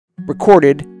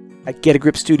Recorded at Get a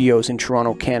Grip Studios in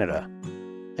Toronto, Canada.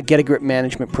 A Get a Grip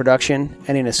management production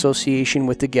and in association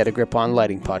with the Get a Grip on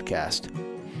Lighting podcast.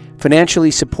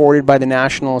 Financially supported by the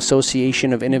National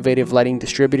Association of Innovative Lighting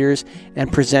Distributors and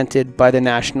presented by the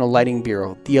National Lighting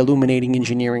Bureau, the Illuminating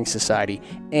Engineering Society,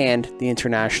 and the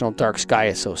International Dark Sky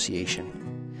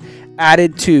Association.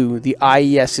 Added to the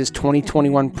IES's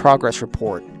 2021 Progress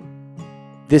Report.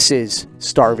 This is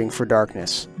Starving for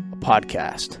Darkness, a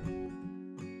podcast.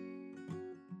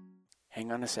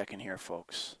 Hang on a second here,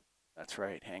 folks. That's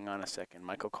right, hang on a second.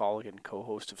 Michael Colligan,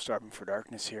 co-host of Starving for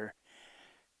Darkness here.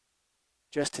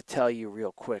 Just to tell you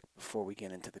real quick before we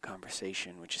get into the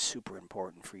conversation, which is super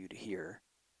important for you to hear,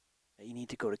 that you need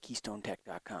to go to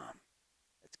KeystoneTech.com.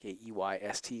 That's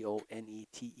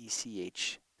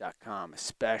KeystoneTech.com,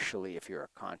 especially if you're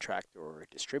a contractor or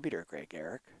a distributor, Greg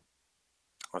Eric.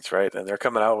 That's right, and they're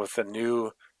coming out with a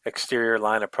new exterior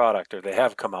line of product, or they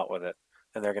have come out with it,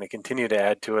 and they're going to continue to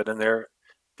add to it, and they're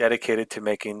dedicated to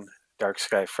making dark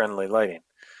sky friendly lighting.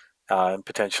 And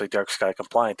potentially dark sky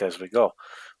compliant as we go.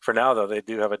 For now, though, they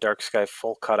do have a dark sky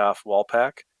full cutoff wall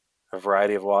pack, a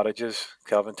variety of wattages,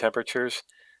 Kelvin temperatures,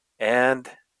 and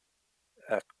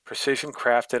a precision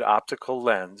crafted optical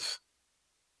lens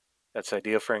that's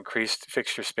ideal for increased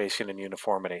fixture spacing and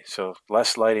uniformity. So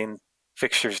less lighting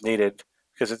fixtures needed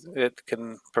because it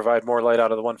can provide more light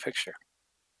out of the one fixture.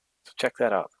 So check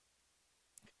that out.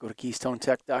 Go to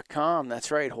KeystoneTech.com.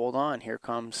 That's right. Hold on. Here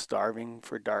comes Starving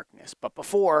for Darkness. But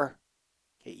before,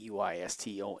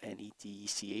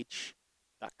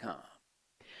 KeystoneTech.com.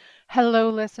 Hello,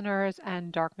 listeners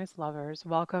and darkness lovers.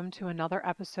 Welcome to another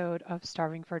episode of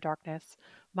Starving for Darkness.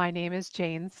 My name is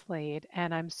Jane Slade,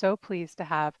 and I'm so pleased to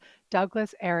have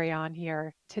Douglas Arion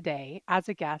here today as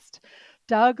a guest.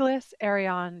 Douglas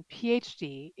Arion,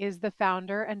 PhD, is the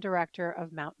founder and director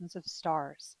of Mountains of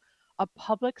Stars, a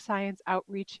public science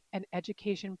outreach and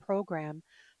education program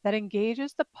that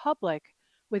engages the public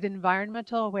with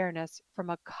environmental awareness from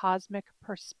a cosmic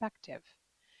perspective.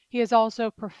 He is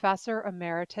also Professor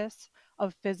Emeritus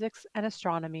of Physics and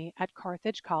Astronomy at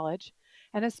Carthage College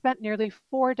and has spent nearly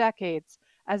 4 decades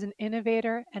as an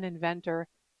innovator and inventor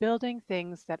building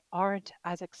things that aren't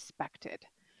as expected.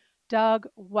 Doug,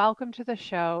 welcome to the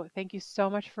show. Thank you so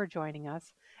much for joining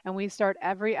us. And we start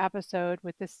every episode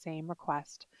with the same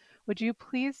request. Would you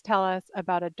please tell us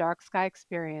about a dark sky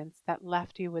experience that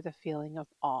left you with a feeling of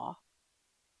awe?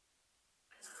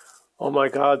 Oh my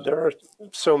God, there are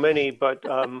so many, but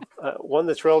one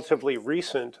that's relatively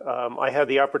recent. I had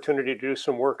the opportunity to do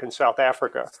some work in South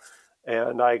Africa,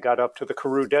 and I got up to the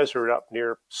Karoo Desert up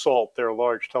near SALT, their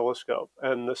large telescope,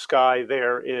 and the sky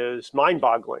there is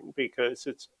mind-boggling because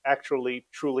it's actually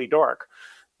truly dark,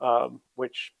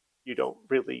 which you don't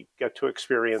really get to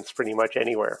experience pretty much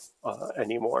anywhere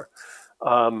anymore.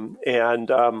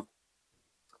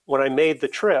 When I made the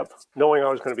trip, knowing I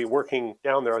was going to be working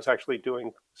down there, I was actually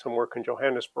doing some work in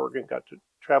Johannesburg and got to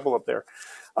travel up there.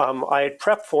 I had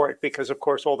prepped for it because, of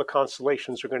course, all the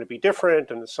constellations are going to be different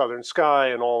and the southern sky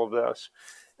and all of this.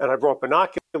 And I brought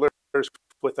binoculars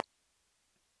with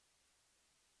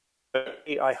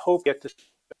I hope get to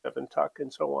Seven Tuck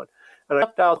and so on. And I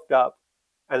looked up,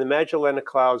 and the Magellanic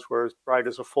Clouds were as bright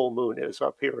as a full moon is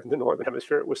up here in the Northern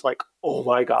Hemisphere. It was like, oh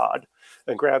my God,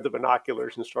 and grabbed the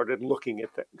binoculars and started looking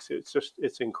at things.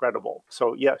 It's incredible.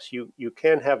 So yes, you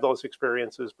can have those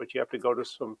experiences, but you have to go to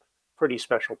some pretty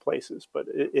special places, but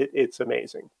it's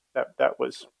amazing.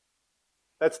 That's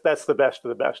the best of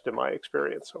the best in my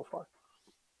experience so far.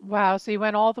 Wow, so you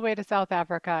went all the way to South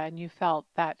Africa and you felt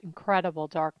that incredible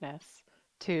darkness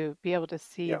to be able to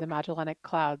see the Magellanic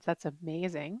Clouds. That's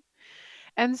amazing.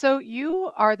 And so you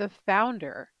are the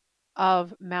founder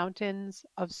of Mountains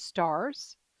of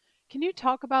Stars. Can you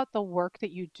talk about the work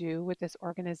that you do with this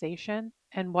organization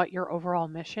and what your overall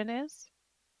mission is?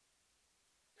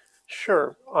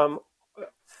 Sure.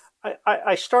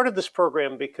 I started this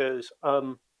program because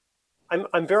I'm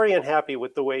very unhappy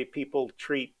with the way people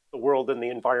treat the world and the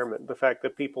environment. The fact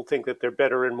that people think that they're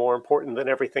better and more important than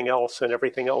everything else, and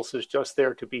everything else is just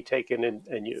there to be taken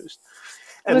and used.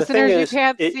 And listeners, you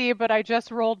can't see, but I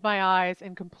just rolled my eyes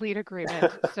in complete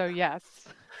agreement. So yes.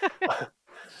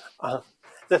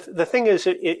 The thing is,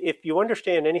 if you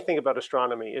understand anything about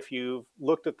astronomy, if you've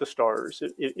looked at the stars,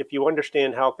 if you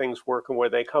understand how things work and where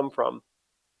they come from,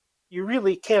 you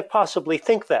really can't possibly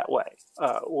think that way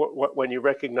when you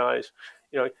recognize,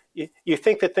 you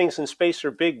think that things in space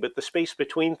are big, but the space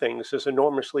between things is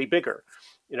enormously bigger.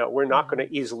 We're not going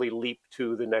to easily leap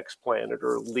to the next planet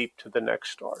or leap to the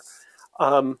next star.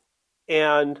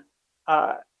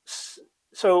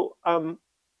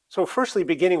 So firstly,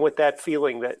 beginning with that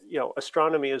feeling that,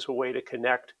 astronomy is a way to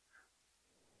connect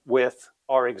with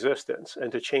our existence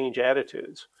and to change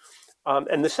attitudes.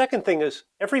 And the second thing is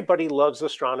everybody loves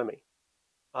astronomy.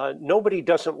 Nobody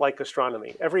doesn't like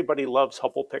astronomy. Everybody loves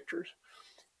Hubble pictures.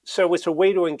 So it's a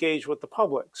way to engage with the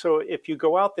public. So if you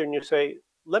go out there and you say,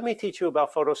 let me teach you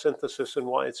about photosynthesis and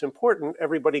why it's important,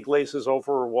 everybody glazes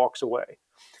over or walks away.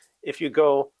 If you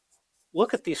go,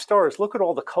 look at these stars, look at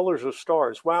all the colors of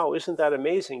stars. Wow, isn't that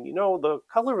amazing? You know, the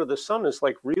color of the sun is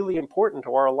like really important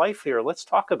to our life here. Let's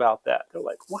talk about that. They're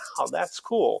like, wow, that's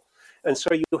cool. And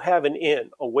so you have an in,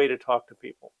 a way to talk to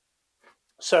people.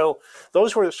 So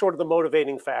those were sort of the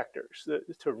motivating factors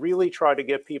to really try to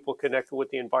get people connected with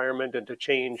the environment and to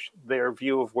change their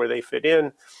view of where they fit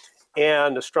in.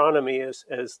 And astronomy is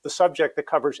the subject that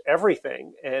covers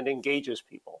everything and engages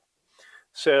people.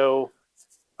 So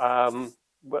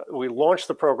we launched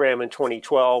the program in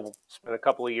 2012, spent a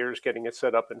couple of years getting it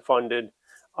set up and funded.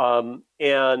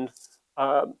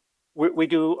 We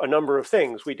do a number of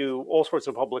things. We do all sorts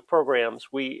of public programs.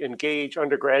 We engage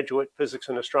undergraduate physics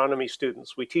and astronomy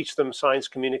students. We teach them science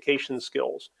communication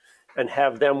skills and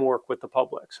have them work with the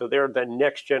public. So they're the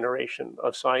next generation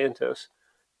of scientists,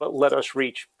 but let us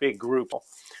reach big groups.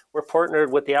 We're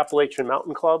partnered with the Appalachian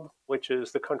Mountain Club, which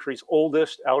is the country's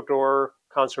oldest outdoor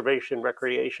conservation,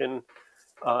 recreation,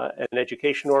 and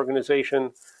education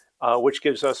organization, which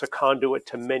gives us a conduit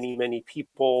to many, many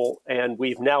people. And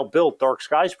we've now built dark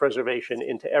skies preservation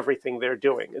into everything they're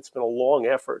doing. It's been a long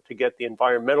effort to get the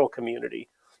environmental community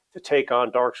to take on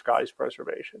dark skies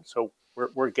preservation. So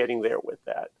we're getting there with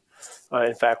that.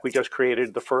 In fact, we just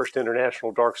created the first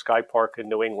international dark sky park in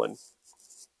New England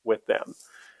with them.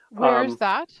 Where's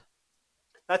that?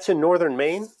 That's in northern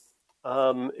Maine.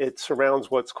 It surrounds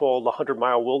what's called the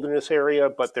 100-mile wilderness area,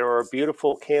 but there are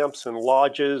beautiful camps and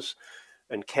lodges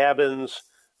and cabins,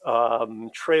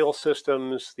 trail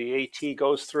systems. The AT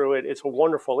goes through it. It's a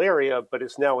wonderful area, but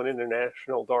it's now an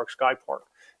international dark sky park.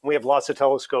 And we have lots of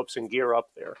telescopes and gear up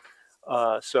there.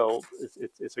 So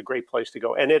it's a great place to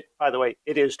go. And by the way,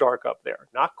 it is dark up there.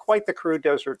 Not quite the Karoo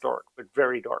Desert dark, but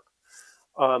very dark.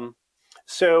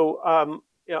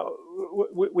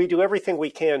 We do everything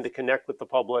we can to connect with the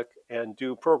public and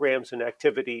do programs and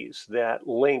activities that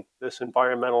link this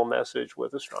environmental message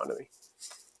with astronomy.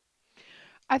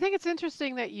 I think it's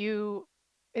interesting that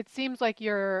it seems like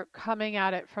you're coming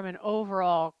at it from an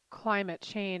overall climate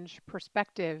change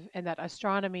perspective, and that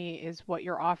astronomy is what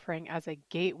you're offering as a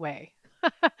gateway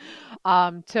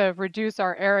to reduce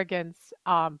our arrogance.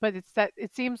 But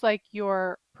it seems like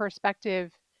your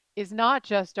perspective is not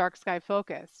just dark sky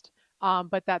focused,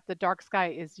 but that the dark sky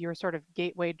is your sort of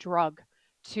gateway drug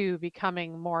to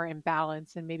becoming more in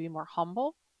balance and maybe more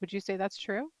humble. Would you say that's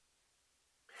true?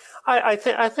 I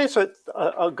think it's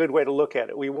a good way to look at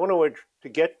it. We want to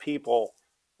get people,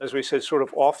 as we said, sort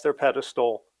of off their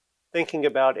pedestal, thinking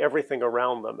about everything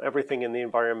around them, everything in the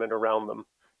environment around them.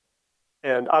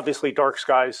 And obviously dark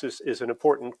skies is an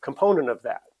important component of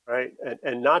that, right?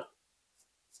 And not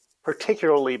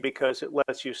particularly because it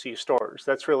lets you see stars.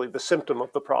 That's really the symptom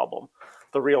of the problem.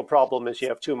 The real problem is you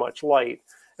have too much light,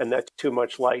 and that too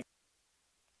much light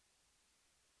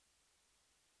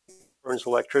burns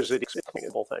electricity. It's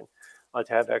a whole thing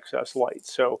to have excess light.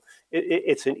 So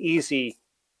it's an easy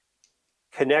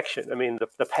connection. I mean,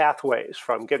 the pathways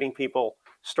from getting people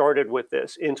started with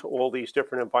this into all these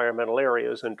different environmental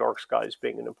areas, and dark skies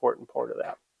being an important part of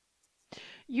that.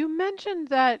 You mentioned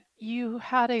that you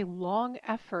had a long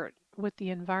effort with the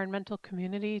environmental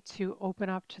community to open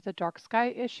up to the dark sky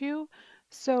issue.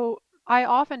 So I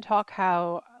often talk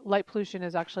how light pollution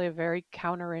is actually a very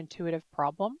counterintuitive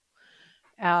problem.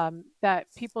 That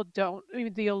people don't, I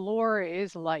mean, the allure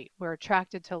is light. We're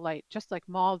attracted to light, just like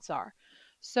moths are.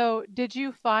 So did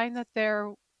you find that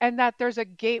that there's a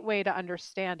gateway to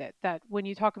understand it, that when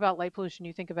you talk about light pollution,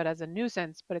 you think of it as a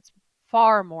nuisance, but it's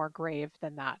far more grave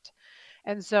than that.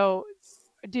 And so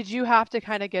did you have to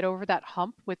kind of get over that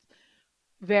hump with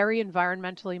very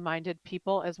environmentally minded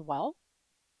people as well?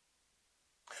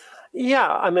 Yeah,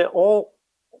 I mean, all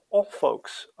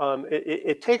folks.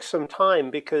 It takes some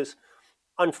time because,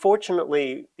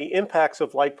 unfortunately, the impacts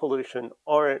of light pollution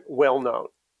aren't well known.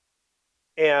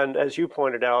 And as you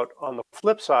pointed out, on the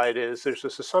flip side there's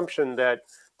this assumption that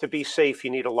to be safe, you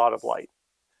need a lot of light.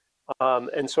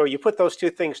 And so you put those two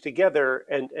things together,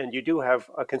 and you do have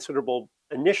a considerable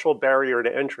initial barrier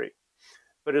to entry.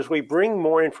 But as we bring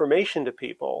more information to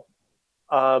people,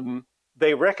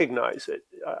 they recognize it.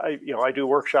 I do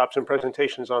workshops and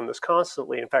presentations on this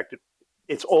constantly. In fact,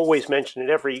 it's always mentioned in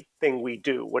everything we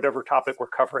do, whatever topic we're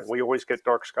covering. We always get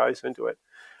dark skies into it.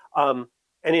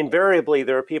 And invariably,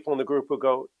 there are people in the group who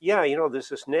go, yeah, there's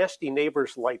this nasty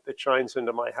neighbor's light that shines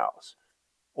into my house.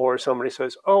 or somebody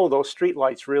says, oh, those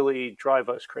streetlights really drive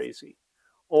us crazy.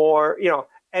 Or,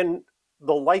 and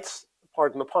the lights,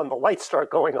 pardon the pun, the lights start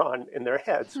going on in their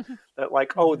heads that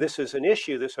like, oh, this is an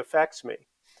issue, this affects me.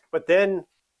 But then,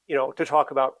 to talk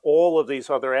about all of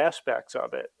these other aspects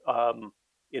of it,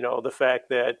 the fact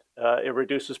that it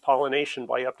reduces pollination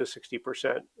by up to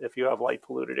 60% if you have light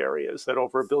polluted areas, that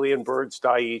over 1 billion birds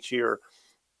die each year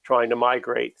trying to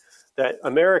migrate, that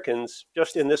Americans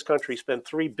just in this country spend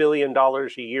 $3 billion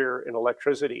a year in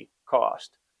electricity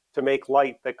cost to make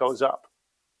light that goes up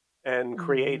and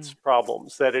creates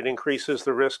problems, that it increases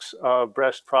the risks of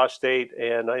breast, prostate,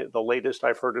 and the latest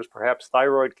I've heard is perhaps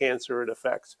thyroid cancer. It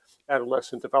affects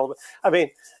adolescent development. I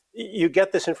mean, you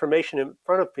get this information in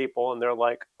front of people and they're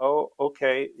like, oh,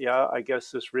 okay, yeah, I guess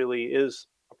this really is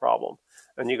a problem.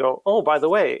 And you go, oh, by the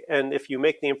way, and if you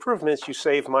make the improvements, you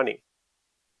save money.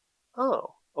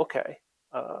 Oh, okay.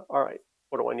 All right.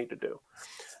 What do I need to do?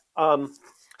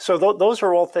 So those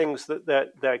are all things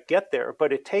that get there,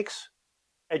 but it takes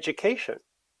education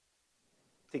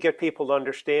to get people to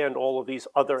understand all of these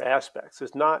other aspects.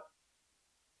 It's not,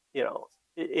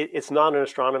 it's not an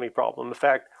astronomy problem. In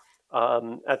fact,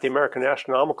 at the American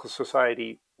Astronomical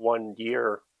Society one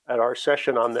year at our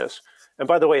session on this, and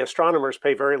by the way, astronomers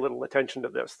pay very little attention to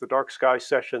this. The dark sky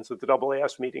sessions at the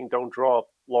AAS meeting don't draw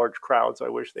large crowds. I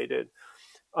wish they did.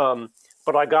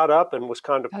 But I got up and was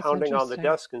kind of pounding on the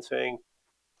desk and saying,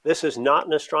 this is not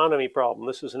an astronomy problem.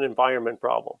 This is an environment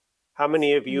problem. How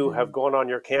many of you have gone on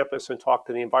your campus and talked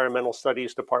to the environmental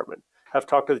studies department, have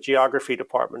talked to the geography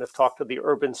department, have talked to the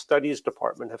urban studies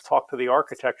department, have talked to the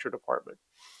architecture department,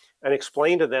 and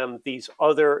explained to them these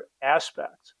other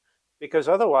aspects? Because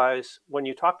otherwise, when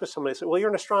you talk to somebody, they say, well, you're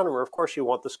an astronomer. Of course you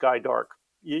want the sky dark.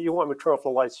 You want me to turn off the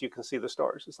lights so you can see the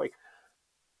stars. It's like,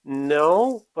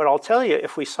 no, but I'll tell you,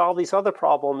 if we solve these other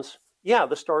problems, yeah,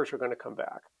 the stars are going to come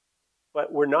back.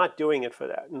 But we're not doing it for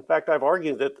that. In fact, I've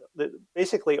argued that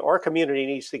basically our community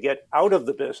needs to get out of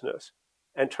the business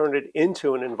and turn it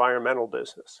into an environmental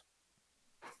business.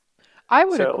 I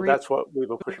would agree. So that's what we've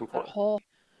been pushing for.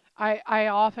 I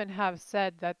often have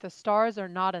said that the stars are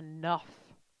not enough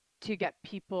to get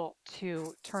people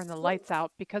to turn the lights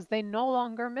out because they no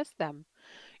longer miss them.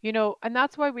 And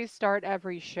that's why we start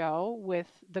every show with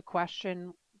the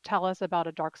question, tell us about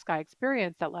a dark sky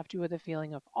experience that left you with a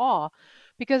feeling of awe,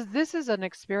 because this is an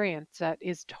experience that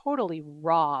is totally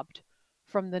robbed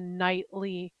from the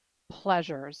nightly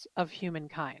pleasures of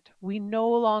humankind. We no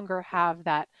longer have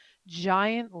that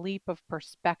giant leap of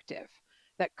perspective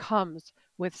that comes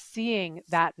with seeing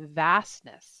that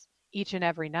vastness each and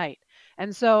every night.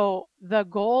 And so the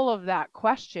goal of that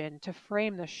question to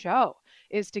frame the show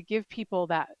is to give people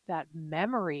that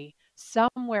memory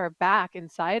somewhere back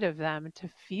inside of them to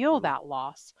feel that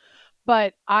loss.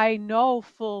 But I know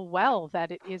full well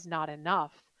that it is not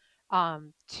enough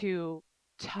to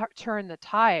turn the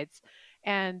tides.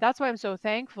 And that's why I'm so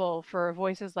thankful for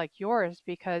voices like yours,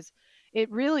 because it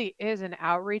really is an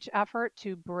outreach effort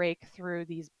to break through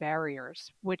these barriers,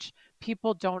 which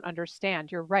people don't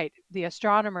understand. You're right. The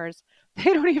astronomers, they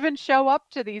don't even show up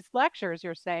to these lectures,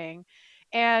 you're saying.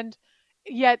 And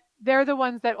yet they're the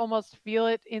ones that almost feel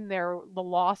it in the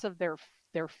loss of their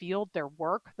field, their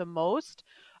work the most.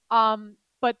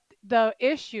 But the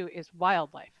issue is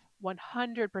wildlife.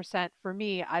 100% for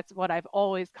me, that's what I've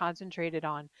always concentrated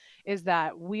on, is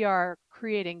that we are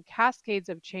creating cascades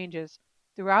of changes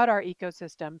throughout our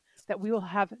ecosystem that we will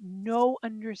have no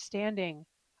understanding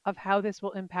of how this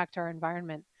will impact our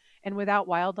environment. And without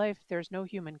wildlife, there's no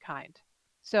humankind.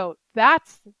 So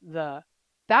that's the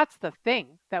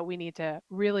thing that we need to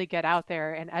really get out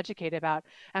there and educate about.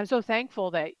 I'm so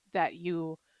thankful that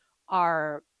you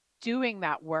are doing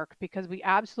that work, because we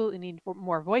absolutely need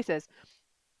more voices.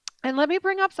 And let me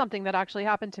bring up something that actually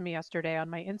happened to me yesterday on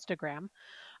my Instagram.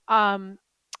 Um,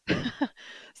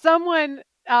 someone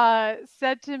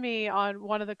said to me on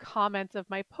one of the comments of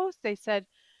my post, they said,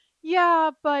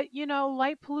 yeah, but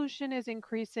light pollution is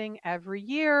increasing every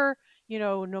year.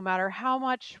 No matter how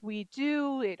much we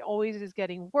do, it always is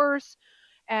getting worse.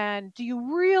 And do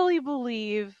you really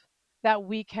believe that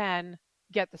we can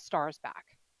get the stars back?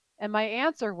 And my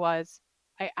answer was,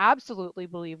 I absolutely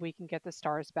believe we can get the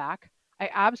stars back. I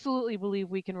absolutely believe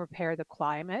we can repair the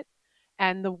climate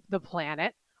and the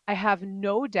planet. I have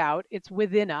no doubt it's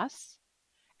within us.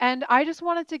 And I just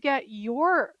wanted to get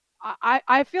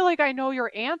I feel like I know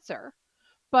your answer,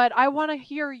 but I want to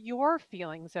hear your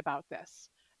feelings about this.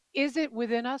 Is it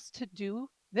within us to do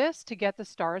this, to get the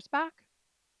stars back?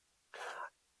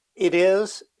 It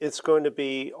is. It's going to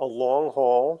be a long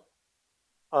haul.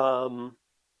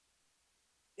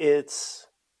 It's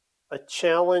a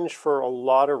challenge for a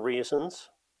lot of reasons.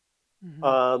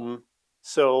 Mm-hmm.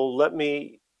 So let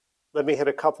me hit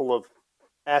a couple of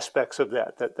aspects of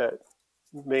that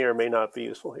may or may not be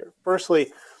useful here.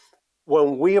 Firstly,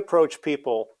 when we approach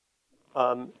people,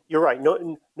 you're right.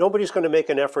 Nobody's going to make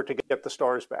an effort to get the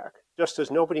stars back. Just as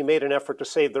nobody made an effort to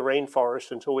save the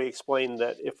rainforest until we explained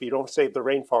that if you don't save the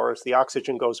rainforest, the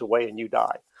oxygen goes away and you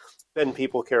die. Then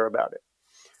people care about it.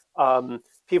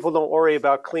 People don't worry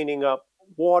about cleaning up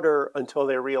water until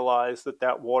they realize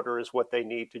that water is what they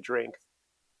need to drink.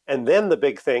 And then the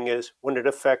big thing is when it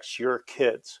affects your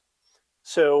kids.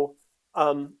 So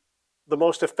the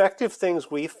most effective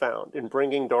things we've found in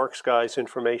bringing dark skies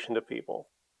information to people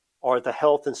are the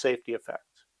health and safety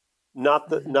effects, not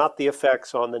the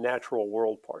effects on the natural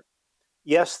world part.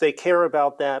 Yes, they care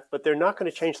about that, but they're not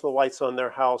going to change the lights on their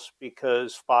house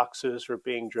because foxes are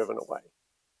being driven away.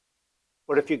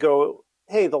 But if you go,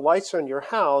 hey, the lights on your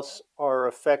house are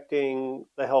affecting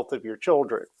the health of your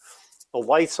children. The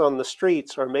lights on the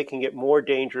streets are making it more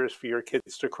dangerous for your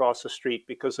kids to cross the street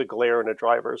because of glare in a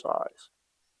driver's eyes.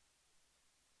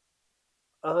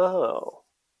 Oh,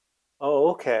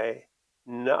 okay.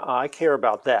 No, I care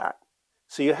about that.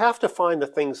 So you have to find the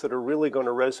things that are really going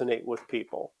to resonate with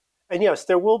people. And yes,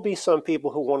 there will be some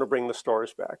people who want to bring the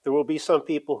stars back. There will be some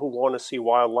people who want to see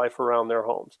wildlife around their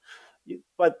homes.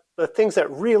 But the things that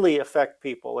really affect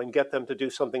people and get them to do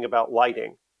something about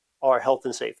lighting are health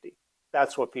and safety.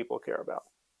 That's what people care about.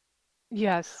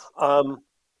 Yes. And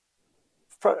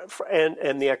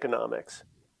the economics.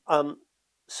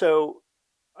 So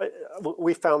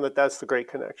we found that that's the great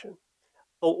connection.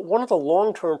 One of the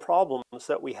long-term problems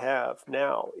that we have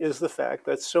now is the fact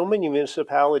that so many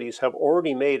municipalities have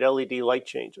already made LED light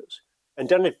changes and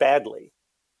done it badly,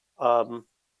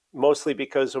 mostly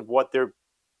because of what they're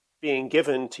being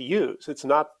given to use. It's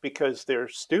not because they're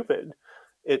stupid.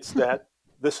 It's that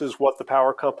this is what the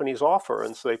power companies offer.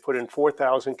 And so they put in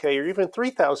 4,000K or even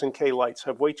 3,000K lights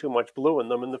have way too much blue in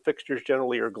them, and the fixtures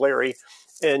generally are glary.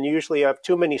 And you usually have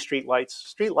too many street lights.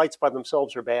 Street lights by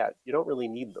themselves are bad. You don't really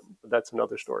need them, but that's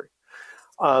another story.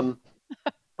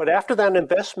 But after that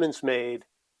investment's made,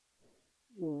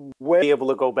 we'll be able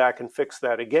to go back and fix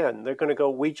that again. They're going to go,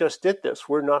 we just did this.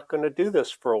 We're not going to do this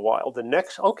for a while.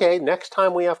 Next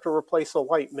time we have to replace a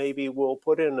light, maybe we'll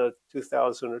put in a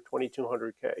 2,000 or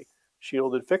 2,200K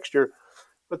shielded fixture.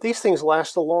 But these things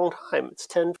last a long time. It's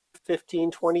 10,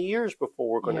 15, 20 years before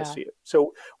we're going to see it.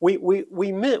 So we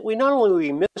not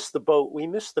only miss the boat, we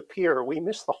miss the pier, we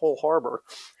miss the whole harbor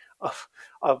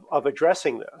of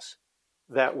addressing this.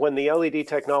 That when the LED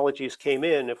technologies came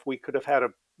in, if we could have had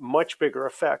a much bigger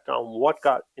effect on what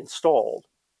got installed,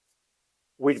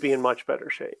 we'd be in much better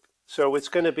shape. So it's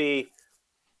going to be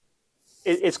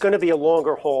a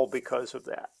longer haul because of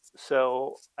that.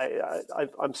 So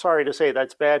I'm sorry to say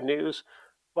that's bad news,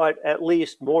 but at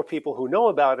least more people who know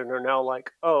about it are now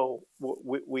like, oh,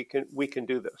 we can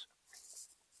do this.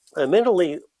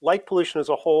 Admittedly, light pollution as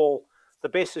a whole, the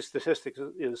basic statistics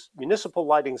is municipal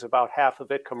lighting is about half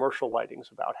of it, commercial lighting is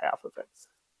about half of it.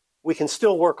 We can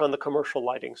still work on the commercial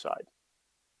lighting side.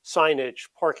 Signage,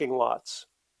 parking lots,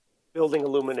 building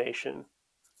illumination,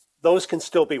 those can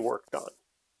still be worked on.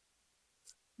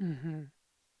 Mm-hmm.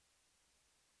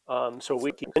 So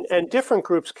we can, and different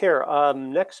groups care.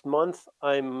 Next month,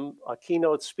 I'm a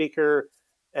keynote speaker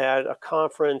at a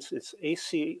conference. It's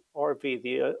ACRV,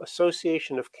 the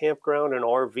Association of Campground and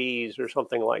RVs or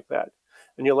something like that.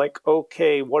 And you're like,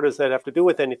 okay, what does that have to do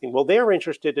with anything? Well, they're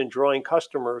interested in drawing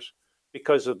customers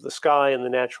because of the sky and the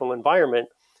natural environment.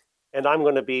 And I'm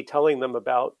going to be telling them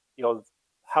about,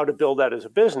 how to build that as a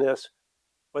business.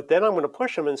 But then I'm going to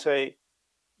push them and say,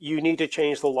 you need to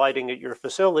change the lighting at your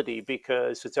facility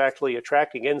because it's actually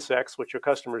attracting insects, which your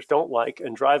customers don't like,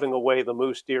 and driving away the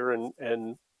moose, deer,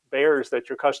 and bears that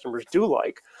your customers do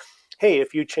like. Hey,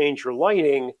 if you change your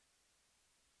lighting,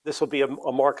 this will be a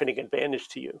marketing advantage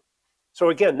to you. So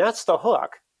again, that's the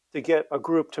hook, to get a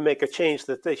group to make a change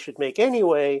that they should make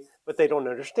anyway, but they don't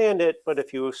understand it. But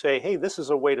if you say, hey, this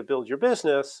is a way to build your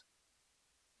business,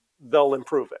 they'll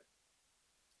improve it.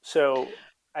 So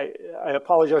I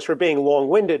apologize for being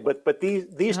long-winded, but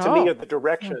these to me are the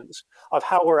directions of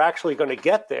how we're actually going to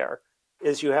get there.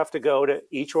 Is you have to go to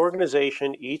each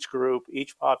organization, each group,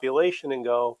 each population and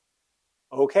go,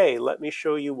 okay, let me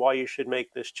show you why you should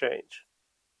make this change,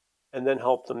 and then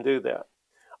help them do that.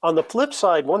 On the flip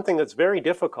side, one thing that's very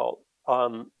difficult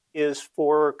is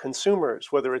for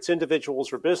consumers, whether it's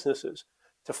individuals or businesses,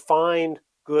 to find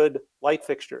good light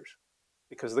fixtures,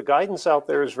 because the guidance out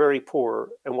there is very poor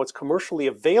and what's commercially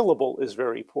available is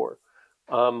very poor.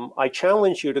 I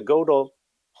challenge you to go to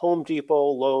Home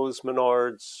Depot, Lowe's,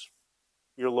 Menards,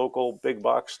 your local big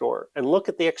box store, and look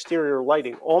at the exterior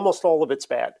lighting. Almost all of it's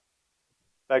bad.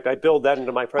 fact, I build that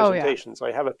into my presentations.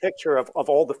 I have a picture of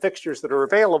all the fixtures that are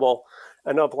available,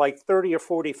 and of like 30 or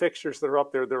 40 fixtures that are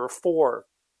up there, there are 4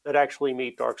 that actually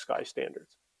meet dark sky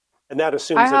standards. And that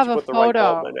assumes that you put the right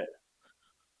bulb in it.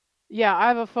 Yeah, I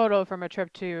have a photo from a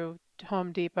trip to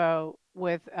Home Depot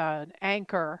with an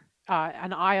anchor,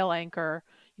 an aisle anchor.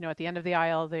 At the end of the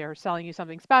aisle, they are selling you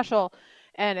something special,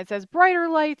 and it says brighter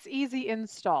lights, easy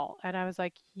install. And I was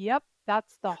like, yep,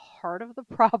 that's the heart of the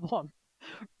problem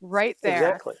right there.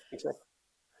 Exactly.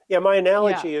 Yeah, my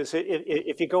analogy is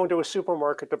if you go into a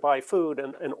supermarket to buy food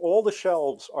and all the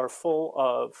shelves are full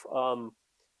of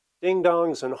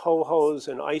ding-dongs and ho-hos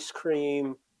and ice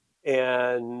cream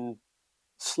and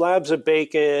slabs of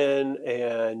bacon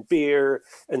and beer,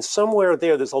 and somewhere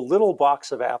there's a little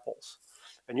box of apples.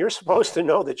 And you're supposed to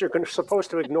know that you're supposed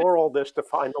to ignore all this to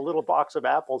find the little box of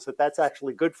apples, that's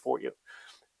actually good for you.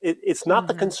 It's not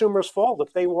the consumer's fault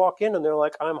if they walk in and they're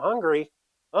like, I'm hungry.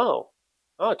 Oh,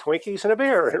 Twinkies and a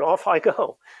beer, and off I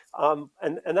go.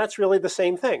 And that's really the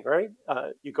same thing, right?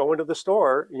 You go into the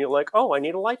store and you're like, oh, I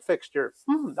need a light fixture.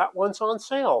 That one's on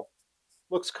sale.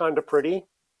 Looks kind of pretty.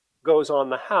 Goes on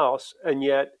the house, and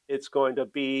yet it's going to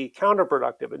be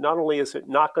counterproductive. And not only is it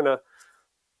going to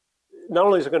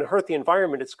hurt the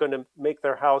environment, it's going to make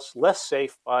their house less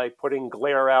safe by putting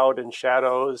glare out and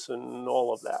shadows and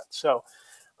all of that. So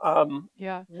we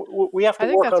have to work on all of that. I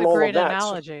think that's a great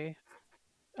analogy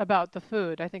about the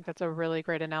food. I think that's a really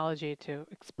great analogy to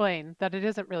explain that it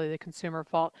isn't really the consumer's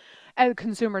fault.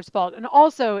 And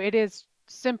also it is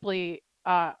simply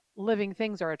living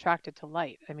things are attracted to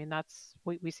light. I mean,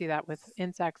 we see that with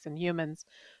insects and humans.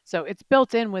 So it's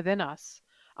built in within us.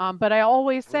 But I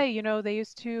always say, they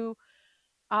used to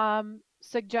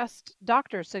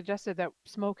doctors suggested that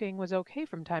smoking was okay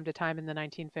from time to time in the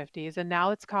 1950s, and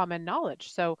now it's common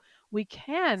knowledge. So we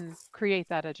can create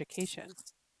that education.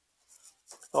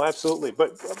 Oh, absolutely.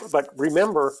 But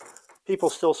remember, people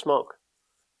still smoke.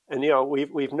 And,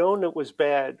 we've known it was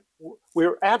bad.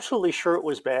 We're absolutely sure it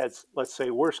was bad, let's say,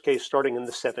 worst case, starting in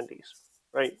the 70s,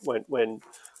 right? When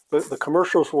the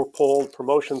commercials were pulled,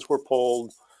 promotions were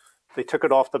pulled, they took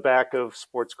it off the back of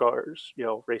sports cars,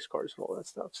 race cars and all that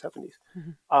stuff,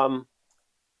 70s.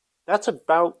 That's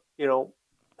about,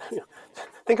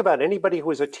 think about anybody who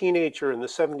was a teenager in the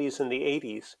 70s and the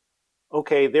 80s.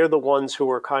 Okay, they're the ones who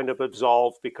were kind of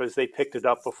absolved because they picked it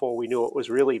up before we knew it was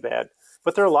really bad.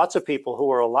 But there are lots of people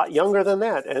who are a lot younger than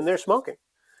that, and they're smoking.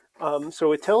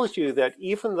 So it tells you that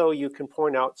even though you can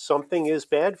point out something is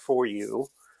bad for you,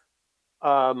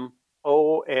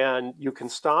 and you can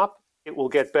stop, it will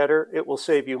get better, it will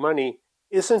save you money,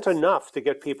 isn't enough to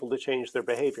get people to change their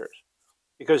behaviors.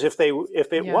 Because if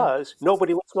it was,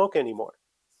 nobody would smoke anymore,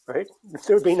 right?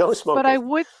 There would be no smoking.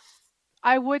 But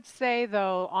I would say,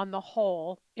 though, on the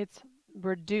whole, it's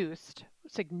reduced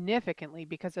significantly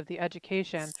because of the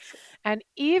education. And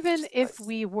even if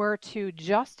we were to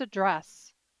just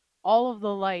address all of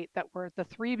the light that were the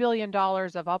 $3 billion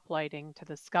of uplighting to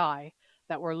the sky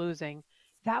that we're losing,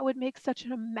 that would make such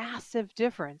a massive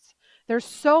difference. There's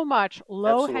so much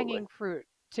low-hanging fruit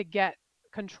to get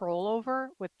control over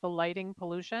with the lighting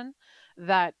pollution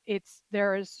that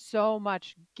there is so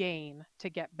much gain to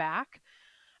get back.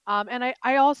 And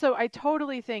I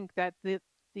totally think that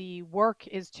the work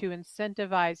is to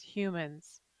incentivize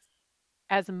humans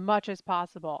as much as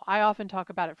possible. I often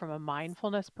talk about it from a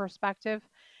mindfulness perspective.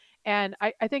 And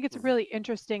I think it's really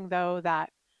interesting, though, that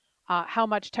how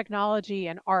much technology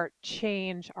and art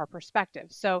change our perspective.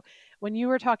 So when you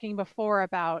were talking before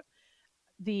about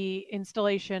the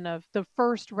installation of the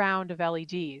first round of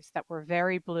LEDs that were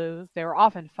very blue, they were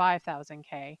often 5,000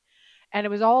 K, and it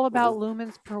was all about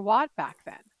lumens per watt back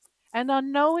then. And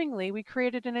unknowingly, we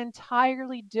created an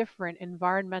entirely different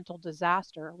environmental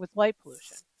disaster with light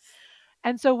pollution.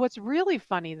 And so what's really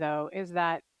funny, though, is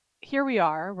that here we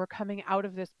are, we're coming out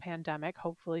of this pandemic,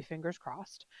 hopefully, fingers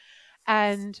crossed,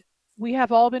 and we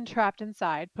have all been trapped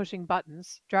inside, pushing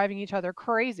buttons, driving each other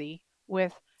crazy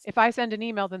with, if I send an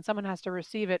email, then someone has to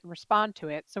receive it and respond to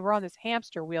it. So we're on this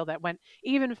hamster wheel that went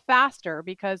even faster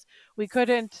because we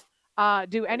couldn't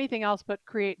do anything else but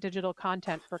create digital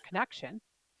content for connection.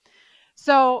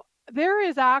 So there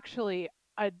is actually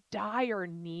a dire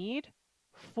need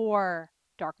for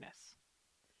darkness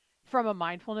from a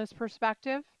mindfulness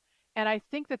perspective. And I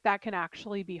think that can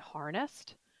actually be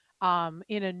harnessed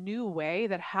in a new way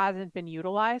that hasn't been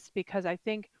utilized, because I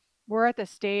think we're at the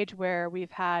stage where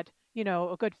we've had,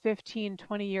 a good 15,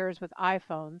 20 years with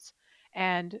iPhones,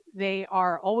 and they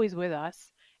are always with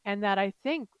us. And that I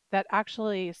think that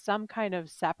actually some kind of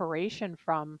separation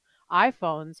from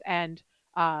iPhones and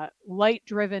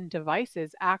light-driven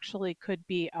devices actually could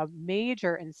be a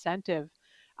major incentive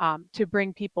to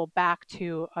bring people back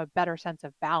to a better sense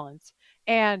of balance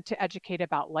and to educate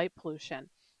about light pollution.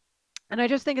 And I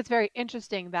just think it's very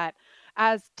interesting that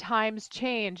as times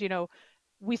change,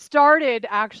 we started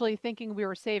actually thinking we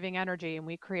were saving energy and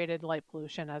we created light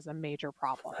pollution as a major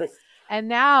problem. And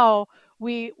now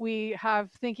we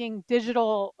have thinking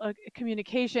digital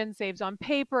communication saves on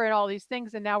paper and all these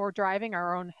things, and now we're driving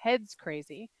our own heads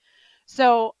crazy.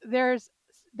 So there's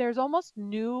almost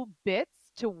new bits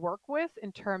to work with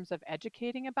in terms of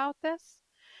educating about this.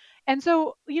 And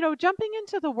so, jumping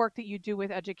into the work that you do with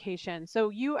education, so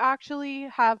you actually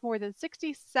have more than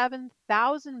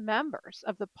 67,000 members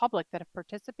of the public that have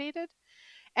participated.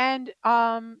 And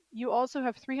you also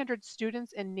have 300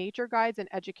 students and nature guides and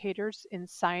educators in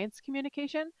science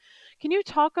communication. Can you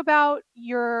talk about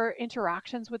your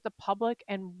interactions with the public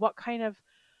and what kind of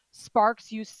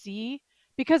sparks you see?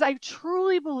 Because I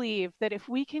truly believe that if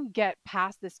we can get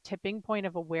past this tipping point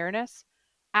of awareness,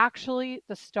 actually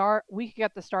we could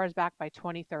get the stars back by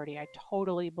 2030. I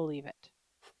totally believe it.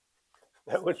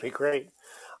 That would be great.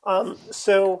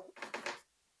 So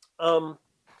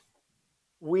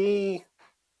we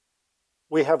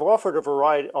have offered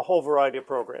a whole variety of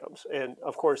programs, and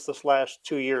of course, this last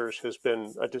 2 years has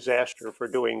been a disaster for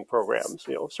doing programs.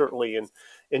 Certainly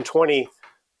in 20,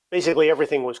 basically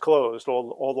everything was closed.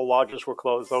 All the lodges were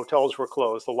closed, the hotels were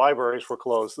closed, the libraries were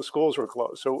closed, the schools were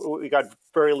closed. So we got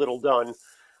very little done.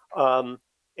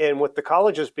 And with the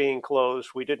colleges being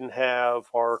closed, we didn't have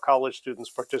our college students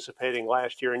participating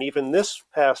last year. And even this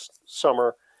past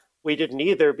summer, we didn't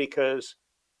either, because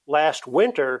last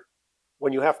winter,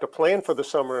 when you have to plan for the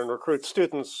summer and recruit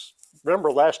students, remember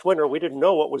last winter, we didn't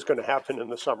know what was going to happen in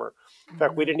the summer. In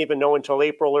fact, we didn't even know until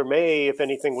April or May if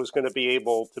anything was going to be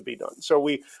able to be done. So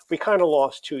we kind of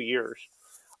lost 2 years.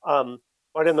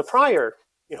 But in the prior,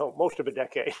 most of a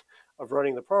decade of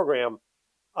running the program,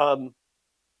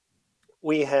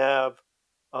 we have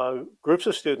groups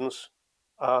of students.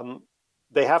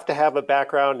 They have to have a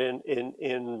background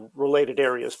in related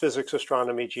areas: physics,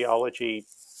 astronomy, geology,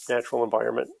 natural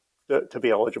environment, to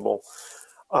be eligible.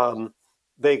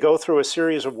 They go through a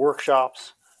series of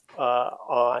workshops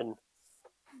on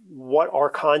what our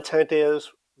content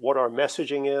is, what our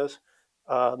messaging is.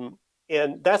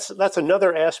 And that's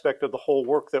another aspect of the whole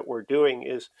work that we're doing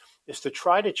is to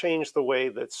try to change the way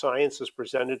that science is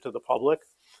presented to the public.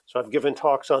 So I've given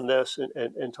talks on this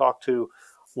and talked to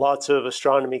lots of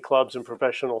astronomy clubs and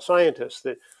professional scientists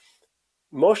that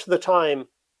most of the time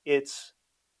it's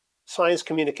science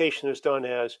communication is done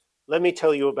as, let me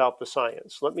tell you about the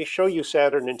science. Let me show you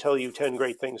Saturn and tell you 10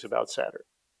 great things about Saturn.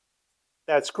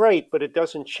 That's great, but it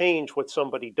doesn't change what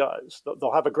somebody does.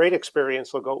 They'll have a great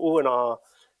experience. They'll go ooh and ah,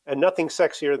 and nothing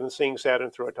sexier than seeing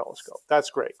Saturn through a telescope.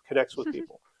 That's great. Connects with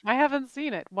people. I haven't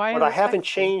seen it. Why? But I haven't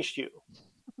changed you.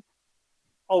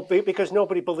 Oh, because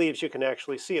nobody believes you can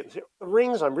actually see it. The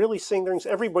rings, I'm really seeing the rings.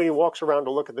 Everybody walks around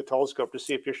to look at the telescope to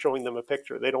see if you're showing them a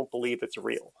picture. They don't believe it's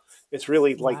real. It's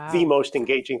really like the most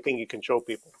engaging thing you can show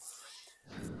people.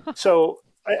 So,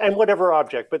 and whatever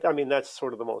object, but I mean, that's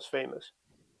sort of the most famous.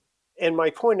 And my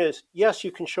point is, yes,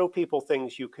 you can show people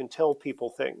things, you can tell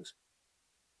people things,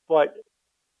 but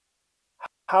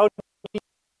how do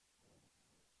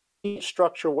you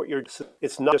structure what you're,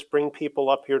 it's not just bring people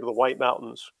up here to the White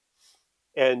Mountains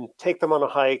and take them on a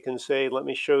hike and say, let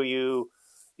me show you,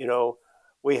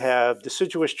 we have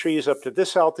deciduous trees up to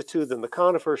this altitude, then the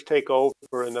conifers take over,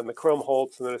 and then the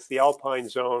Krummholz, and then it's the alpine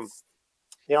zone.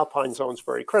 The alpine zone is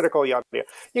very critical, yada, yada.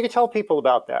 You can tell people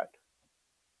about that.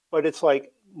 But it's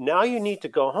like, now you need to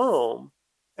go home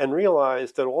and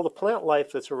realize that all the plant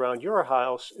life that's around your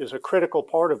house is a critical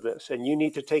part of this, and you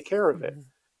need to take care of it.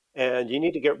 And you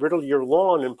need to get rid of your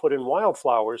lawn and put in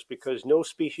wildflowers, because no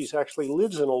species actually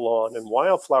lives in a lawn, and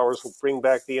wildflowers will bring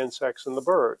back the insects and the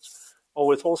birds.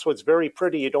 Oh, it's very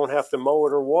pretty. You don't have to mow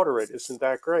it or water it. Isn't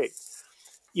that great?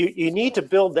 You need to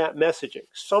build that messaging,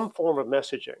 some form of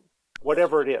messaging,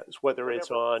 whatever it is, whether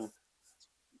it's on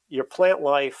your plant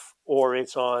life or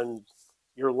it's on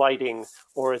your lighting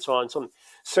or it's on some.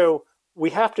 So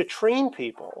we have to train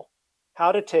people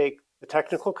how to take the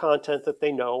technical content that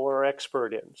they know or are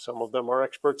expert in. Some of them are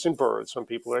experts in birds. Some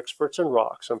people are experts in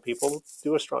rocks. Some people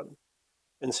do astronomy.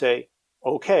 And say,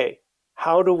 okay,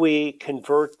 how do we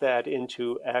convert that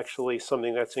into actually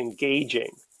something that's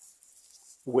engaging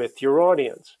with your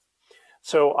audience?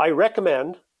 So I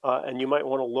recommend, and you might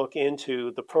want to look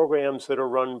into the programs that are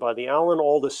run by the Alan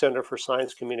Alda Center for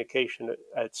Science Communication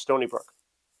at Stony Brook.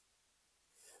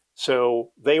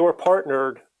 So they were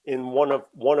partnered in one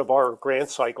of our grant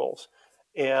cycles,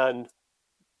 and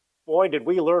boy, did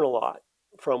we learn a lot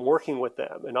from working with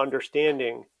them and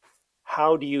understanding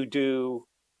how do you do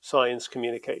science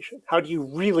communication? How do you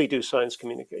really do science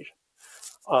communication?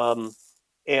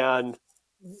 And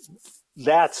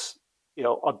that's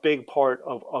a big part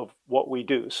of what we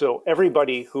do. So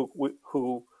everybody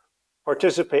who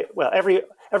participate, well,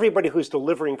 everybody who's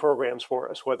delivering programs for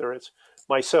us, whether it's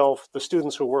myself, the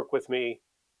students who work with me,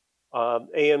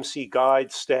 AMC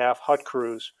guides, staff, hut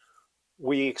crews,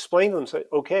 we explain to them, say,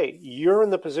 okay, you're in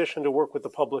the position to work with the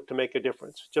public to make a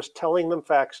difference. Just telling them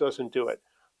facts doesn't do it.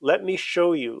 Let me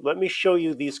show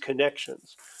you these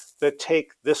connections that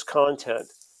take this content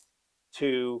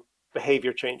to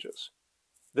behavior changes.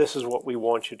 This is what we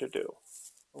want you to do.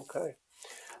 Okay.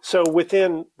 So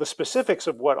within the specifics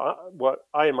of what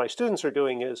I and my students are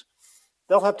doing is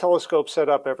they'll have telescopes set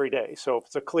up every day. So if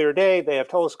it's a clear day, they have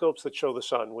telescopes that show the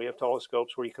sun. We have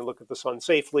telescopes where you can look at the sun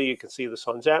safely. You can see the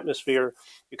sun's atmosphere.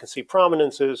 You can see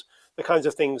prominences, the kinds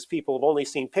of things people have only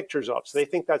seen pictures of. So they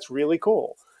think that's really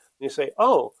cool. And you say,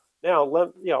 oh, now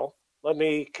let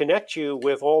me connect you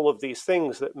with all of these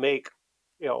things that make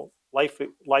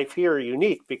life here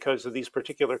unique because of these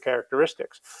particular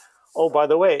characteristics. Oh, by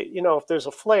the way, if there's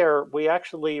a flare, we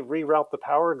actually reroute the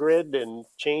power grid and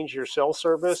change your cell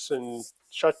service and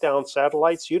shut down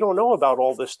satellites. You don't know about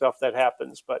all this stuff that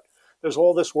happens, but there's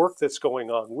all this work that's going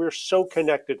on. We're so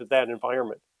connected to that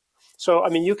environment. So, I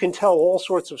mean, you can tell all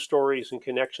sorts of stories and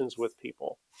connections with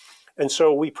people. And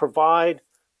so we provide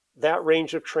that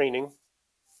range of training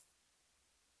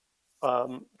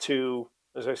to,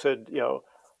 as I said,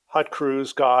 hut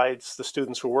crews, guides, the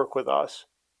students who work with us.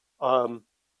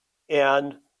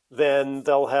 And then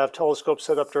they'll have telescopes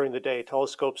set up during the day,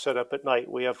 telescopes set up at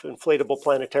night. We have inflatable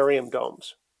planetarium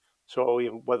domes. So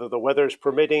whether the weather's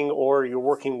permitting or you're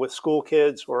working with school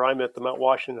kids or I'm at the Mount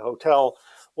Washington Hotel,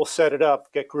 we'll set it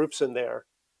up, get groups in there.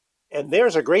 And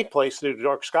there's a great place to do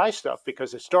dark sky stuff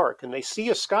because it's dark. And they see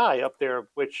a sky up there,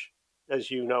 which,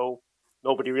 as you know,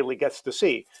 nobody really gets to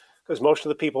see. Because most of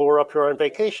the people who are up here on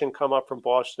vacation come up from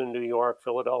Boston, New York,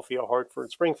 Philadelphia,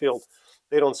 Hartford, Springfield.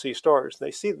 They don't see stars. They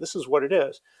see this is what it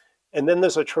is. And then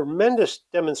there's a tremendous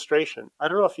demonstration. I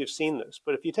don't know if you've seen this,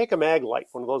 but if you take a mag light,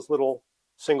 one of those little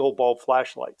single bulb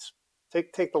flashlights,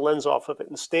 take the lens off of it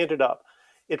and stand it up,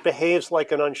 it behaves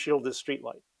like an unshielded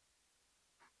streetlight.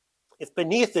 If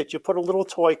beneath it you put a little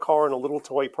toy car and a little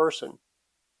toy person,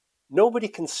 nobody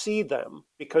can see them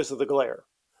because of the glare.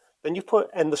 Then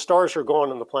and the stars are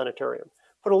gone in the planetarium.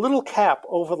 Put a little cap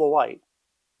over the light,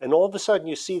 and all of a sudden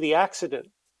you see the accident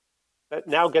that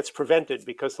now gets prevented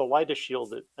because the light is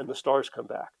shielded and the stars come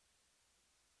back.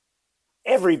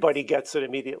 Everybody gets it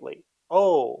immediately.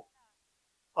 Oh,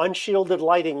 unshielded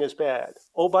lighting is bad.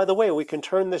 Oh, by the way, we can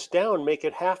turn this down, make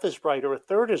it half as bright or a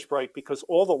third as bright because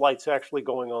all the light's actually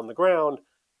going on the ground.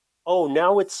 Oh,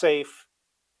 now it's safe.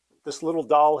 This little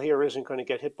doll here isn't going to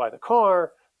get hit by the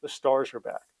car. The stars are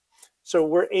back. So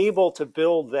we're able to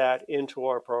build that into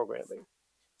our programming.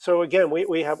 So again,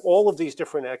 we have all of these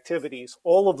different activities.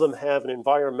 All of them have an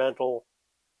environmental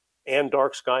and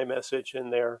dark sky message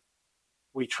in there.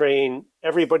 We train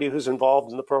everybody who's involved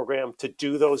in the program to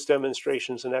do those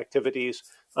demonstrations and activities.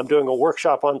 I'm doing a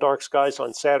workshop on dark skies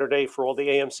on Saturday for all the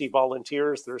AMC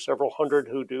volunteers. There are several hundred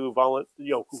who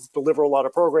who deliver a lot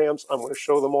of programs. I'm going to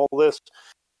show them all this.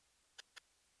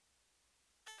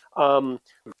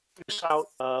 Out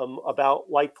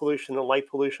about light pollution and light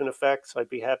pollution effects. I'd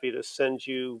be happy to send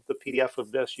you the PDF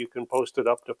of this. You can post it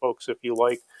up to folks if you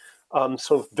like.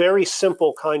 So very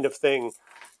simple kind of thing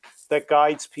that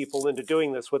guides people into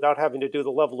doing this without having to do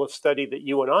the level of study that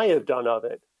you and I have done of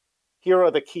it. Here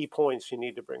are the key points you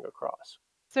need to bring across.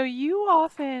 So you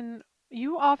often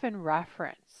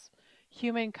reference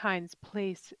humankind's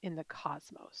place in the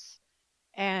cosmos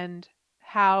and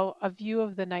how a view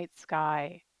of the night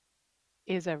sky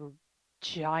is a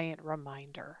giant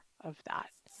reminder of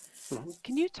that. Mm-hmm.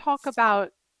 Can you talk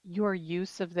about your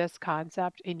use of this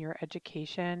concept in your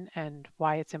education and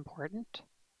why it's important?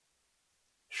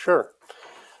 Sure.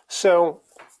 So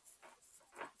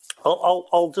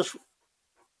I'll just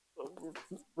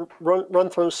run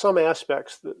through some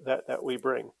aspects that we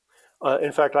bring.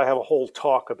 In fact, I have a whole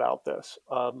talk about this,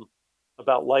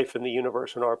 about life in the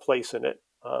universe and our place in it.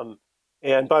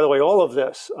 And by the way, all of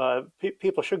this,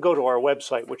 people should go to our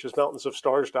website, which is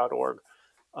mountainsofstars.org.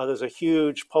 There's a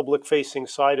huge public-facing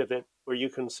side of it where you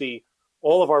can see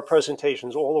all of our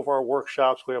presentations, all of our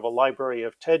workshops. We have a library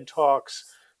of TED Talks,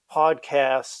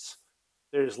 podcasts.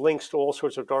 There's links to all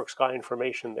sorts of dark sky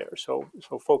information there. So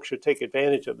folks should take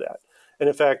advantage of that. And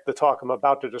in fact, the talk I'm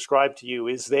about to describe to you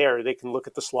is there. They can look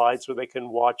at the slides or they can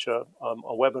watch a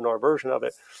webinar version of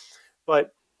it.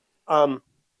 But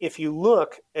if you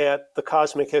look at the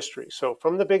cosmic history, so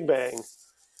from the Big Bang,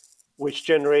 which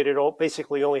generated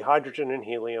basically only hydrogen and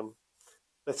helium,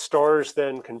 that stars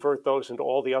then convert those into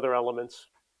all the other elements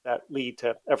that lead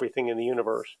to everything in the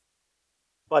universe.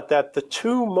 But that the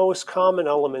two most common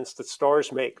elements that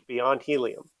stars make beyond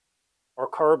helium are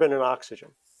carbon and oxygen.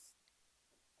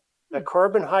 That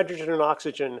carbon, hydrogen, and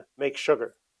oxygen make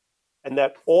sugar, and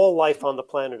that all life on the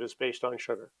planet is based on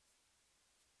sugar.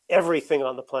 Everything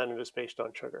on the planet is based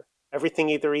on sugar. Everything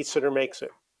either eats it or makes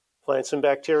it. Plants and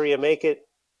bacteria make it.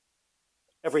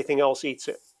 Everything else eats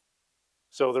it.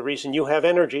 So the reason you have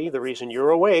energy, the reason you're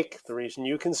awake, the reason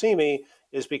you can see me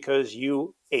is because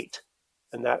you ate,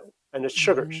 and it's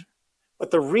sugars. Mm-hmm.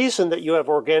 But the reason that you have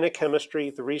organic chemistry,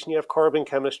 the reason you have carbon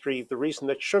chemistry, the reason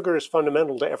that sugar is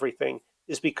fundamental to everything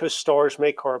is because stars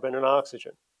make carbon and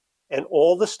oxygen. And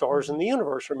all the stars in the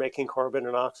universe are making carbon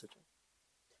and oxygen.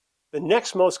 The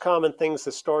next most common things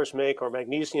that stars make are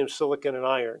magnesium, silicon, and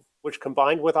iron, which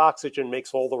combined with oxygen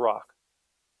makes all the rock.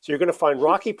 So you're going to find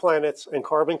rocky planets and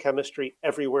carbon chemistry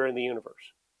everywhere in the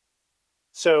universe.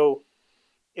 So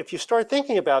if you start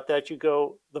thinking about that, you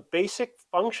go, the basic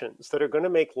functions that are going to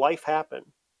make life happen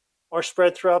are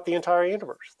spread throughout the entire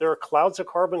universe. There are clouds of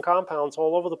carbon compounds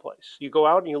all over the place. You go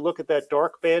out and you look at that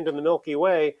dark band in the Milky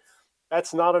Way,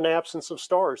 that's not an absence of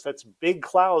stars. That's big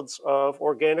clouds of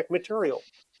organic material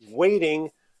waiting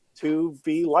to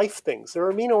be life things. There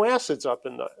are amino acids up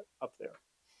there.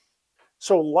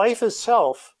 So life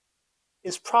itself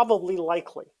is probably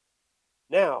likely.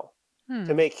 Now,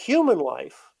 to make human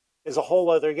life is a whole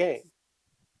other game,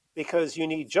 because you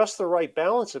need just the right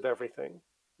balance of everything.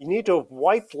 You need to have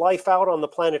wiped life out on the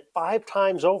planet 5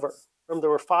 times over. Remember, there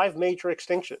were 5 major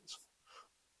extinctions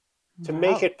to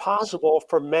make it possible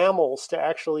for mammals to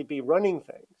actually be running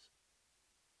things.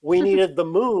 We needed the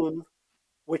moon,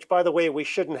 which, by the way, we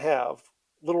shouldn't have.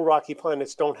 Little rocky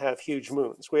planets don't have huge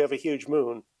moons. We have a huge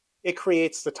moon. It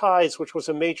creates the tides, which was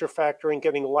a major factor in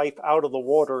getting life out of the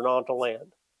water and onto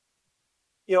land.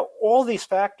 You know, all these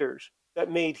factors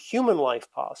that made human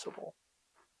life possible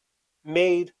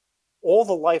made all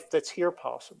the life that's here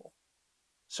possible.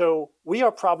 So we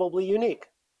are probably unique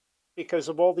because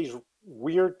of all these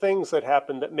weird things that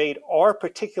happened that made our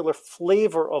particular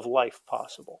flavor of life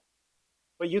possible.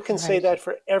 But you can say that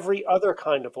for every other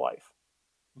kind of life.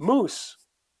 Moose,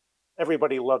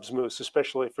 everybody loves moose,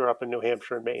 especially if you're up in New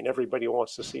Hampshire and Maine. Everybody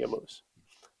wants to see a moose.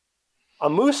 A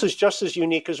moose is just as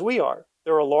unique as we are.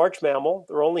 They're a large mammal.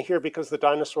 They're only here because the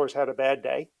dinosaurs had a bad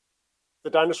day. If the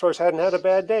dinosaurs hadn't had a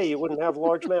bad day, you wouldn't have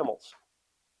large mammals.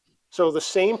 So the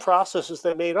same processes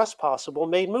that made us possible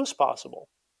made moose possible.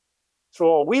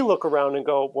 So we look around and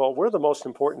go, well, we're the most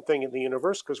important thing in the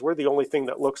universe because we're the only thing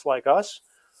that looks like us.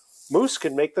 Moose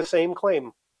can make the same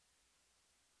claim.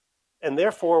 And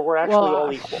therefore, we're actually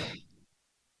all equal.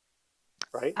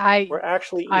 Right? We're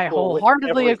actually equal. I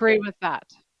wholeheartedly agree with that.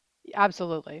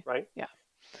 Absolutely. Right? Yeah.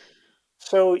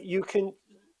 So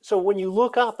when you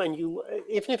look up and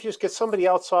even if you just get somebody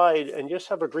outside and just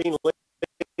have a green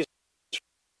laser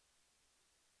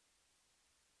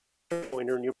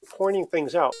pointer and you're pointing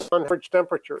things out, on average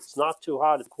temperature, it's not too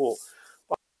hot and cool.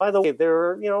 By the way, there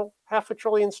are, 500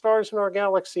 billion stars in our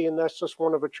galaxy, and that's just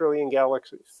one of a trillion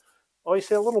galaxies. Oh, you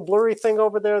see a little blurry thing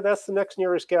over there? That's the next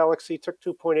nearest galaxy. It took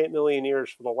 2.8 million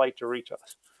years for the light to reach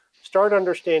us. Start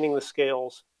understanding the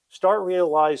scales. Start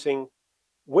realizing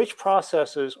which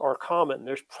processes are common.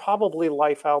 There's probably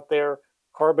life out there,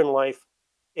 carbon life.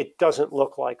 It doesn't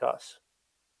look like us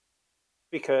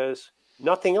because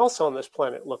nothing else on this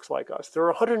planet looks like us. There are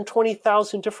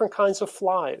 120,000 different kinds of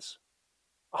flies.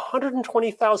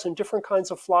 120,000 different kinds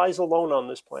of flies alone on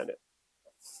this planet.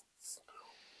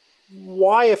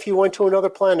 Why, if you went to another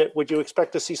planet, would you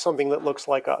expect to see something that looks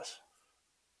like us?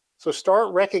 So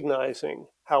start recognizing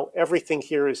how everything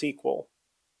here is equal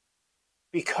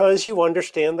because you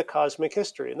understand the cosmic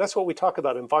history. And that's what we talk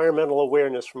about, environmental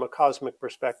awareness from a cosmic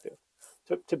perspective.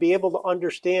 To be able to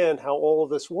understand how all of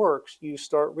this works, you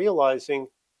start realizing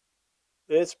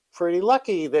it's pretty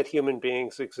lucky that human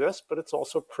beings exist, but it's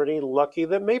also pretty lucky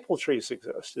that maple trees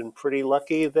exist, and pretty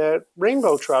lucky that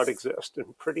rainbow trout exist,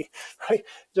 and right?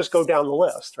 Just go down the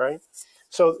list, right?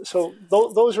 So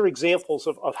those are examples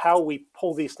of how we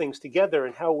pull these things together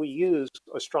and how we use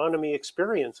astronomy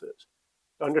experiences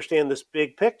to understand this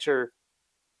big picture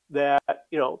that,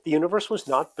 the universe was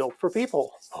not built for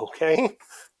people, okay?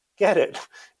 Get it?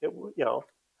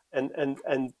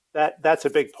 And that's a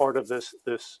big part of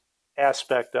this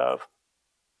aspect of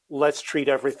let's treat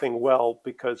everything well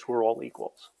because we're all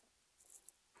equals.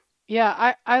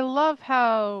 Yeah, I love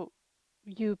how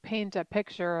you paint a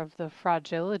picture of the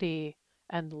fragility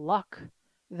and luck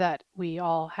that we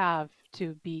all have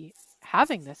to be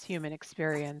having this human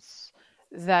experience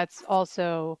that's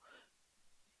also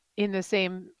in the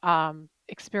same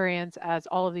experience as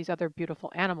all of these other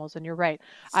beautiful animals. And you're right.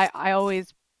 I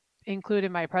always include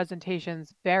in my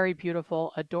presentations very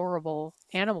beautiful, adorable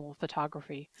animal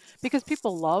photography because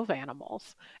people love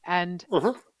animals. And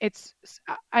Hmm. it's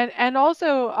and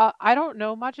also I don't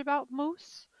know much about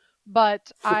moose,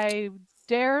 but I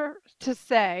dare to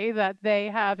say that they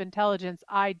have intelligence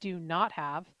I do not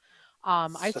have. I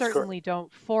That's correct. certainly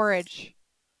don't forage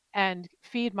and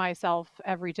feed myself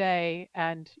every day,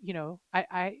 and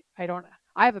I don't.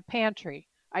 I have a pantry.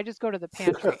 I just go to the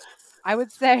pantry. I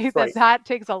would say that Right. that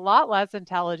takes a lot less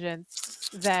intelligence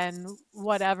than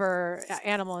whatever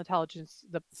animal intelligence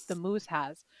the moose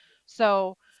has.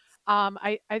 So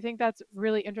I think that's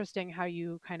really interesting how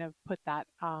you kind of put that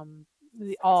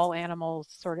all animals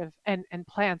sort of and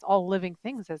plants, all living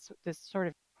things, as this sort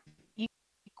of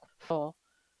equal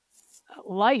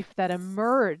life that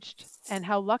emerged, and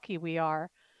how lucky we are.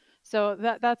 So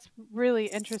that's really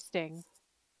interesting.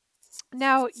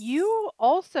 Now, you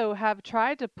also have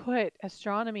tried to put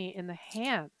astronomy in the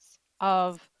hands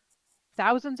of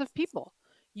thousands of people.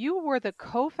 You were the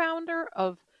co-founder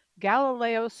of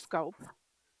Galileoscope,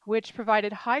 which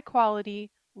provided high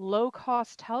quality, low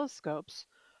cost telescopes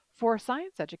for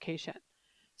science education.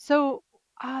 So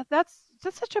that's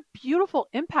such a beautiful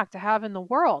impact to have in the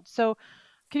world. So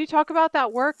can you talk about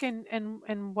that work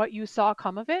and what you saw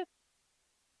come of it?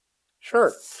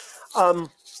 Sure. Um,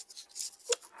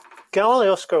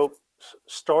 Galileoscope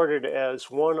started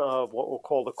as one of what we'll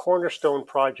call the cornerstone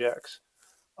projects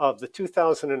of the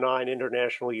 2009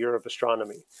 International Year of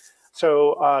Astronomy.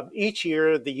 So each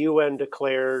year, the UN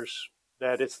declares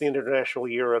that it's the International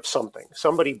Year of something.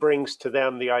 Somebody brings to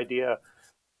them the idea,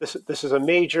 this is a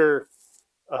major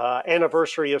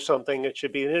anniversary of something. It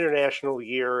should be an international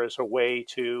year as a way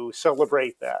to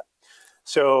celebrate that.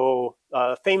 So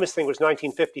famous thing was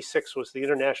 1956 was the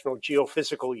International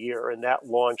Geophysical Year, and that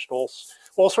launched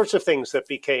all sorts of things that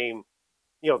became,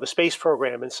 the space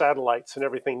program and satellites and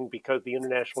everything because the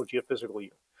International Geophysical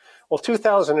Year. Well,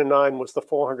 2009 was the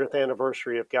 400th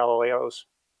anniversary of Galileo's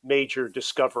major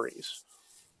discoveries.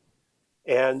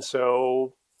 And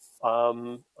so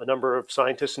a number of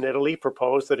scientists in Italy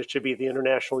proposed that it should be the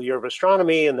International Year of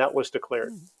Astronomy, and that was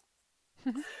declared.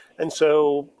 Mm. And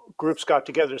so groups got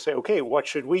together to say, okay, what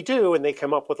should we do? And they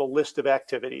came up with a list of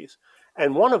activities.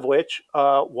 And one of which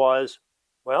was,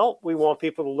 well, we want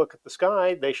people to look at the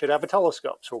sky. They should have a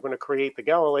telescope. So we're going to create the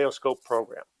Galileoscope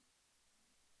program.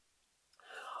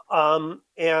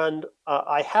 And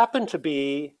I happened to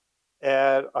be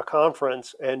at a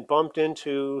conference and bumped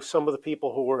into some of the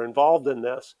people who were involved in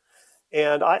this.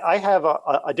 And I have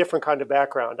a different kind of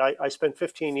background. I spent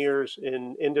 15 years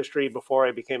in industry before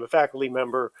I became a faculty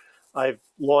member. I've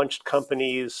launched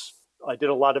companies. I did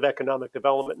a lot of economic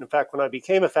development. In fact, when I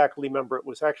became a faculty member, it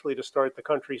was actually to start the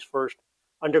country's first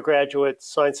undergraduate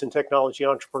science and technology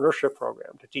entrepreneurship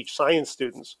program to teach science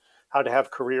students how to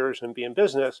have careers and be in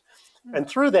business. And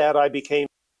through that, I became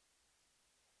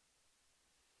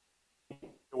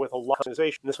with a lot of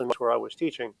organization. This was where I was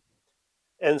teaching.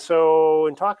 And so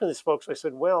in talking to these folks, I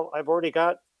said, well,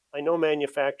 I know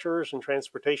manufacturers and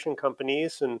transportation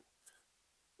companies, and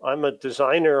I'm a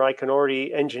designer. I can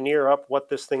already engineer up what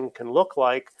this thing can look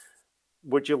like.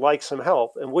 Would you like some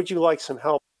help? And would you like some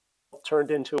help turned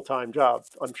into a full-time job?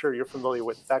 I'm sure you're familiar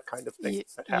with that kind of thing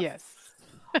that happens.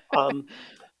 Yes.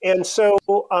 And so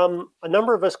a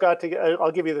number of us got together.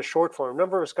 I'll give you the short form. A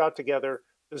number of us got together,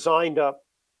 designed up,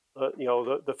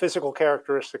 the physical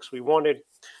characteristics we wanted.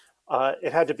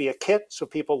 It had to be a kit, so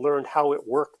people learned how it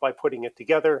worked by putting it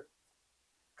together.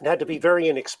 It had to be very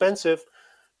inexpensive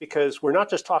because we're not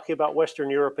just talking about Western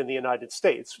Europe and the United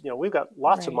States. We've got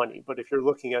lots of money, but if you're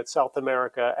looking at South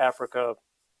America, Africa,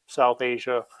 South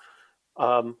Asia,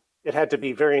 it had to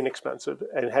be very inexpensive,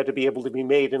 and it had to be able to be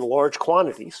made in large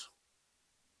quantities.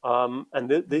 And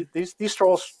these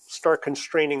start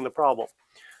constraining the problem.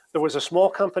 There was a small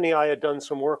company I had done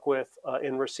some work with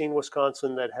in Racine,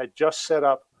 Wisconsin, that had just set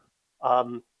up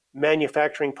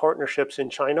manufacturing partnerships in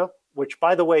China, which,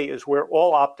 by the way, is where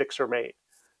all optics are made.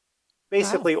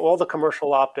 Basically, all the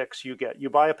commercial optics you get. You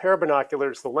buy a pair of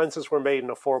binoculars, the lenses were made in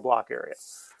a 4-block area.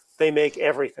 They make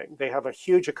everything. They have a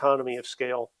huge economy of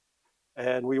scale.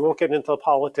 And we won't get into the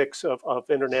politics of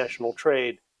international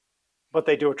trade, but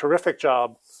they do a terrific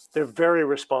job. They're very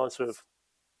responsive.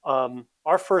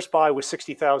 Our first buy was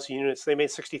 60,000 units. They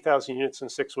made 60,000 units in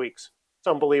 6 weeks. It's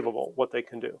unbelievable what they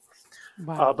can do.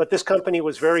 Wow. But this company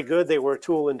was very good. They were a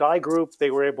tool and die group.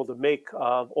 They were able to make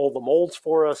all the molds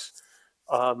for us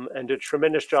and did a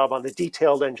tremendous job on the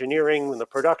detailed engineering and the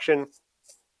production.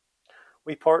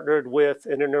 We partnered with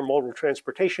an intermodal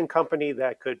transportation company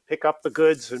that could pick up the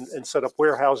goods and set up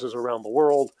warehouses around the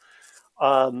world.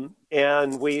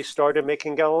 And we started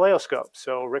making Galileoscope.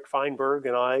 So Rick Feinberg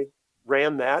and I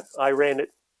ran that. I ran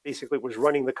it, basically was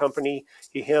running the company.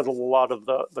 He handled a lot of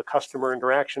the customer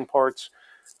interaction parts.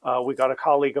 We got a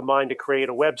colleague of mine to create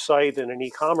a website and an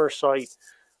e-commerce site,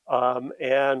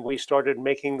 and we started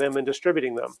making them and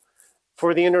distributing them.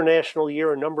 For the international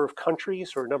year, a number of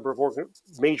countries or a number of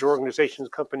major organizations,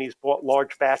 companies bought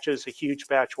large batches. A huge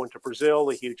batch went to Brazil,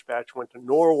 a huge batch went to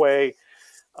Norway.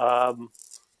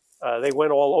 They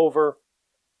went all over.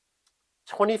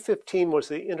 2015 was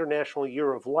the International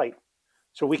Year of Light.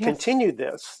 So we continued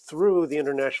this through the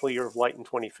International Year of Light in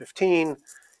 2015.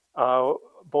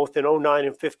 Both in 09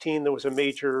 and 15, there was a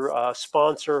major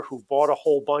sponsor who bought a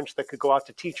whole bunch that could go out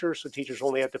to teachers. So teachers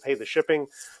only had to pay the shipping.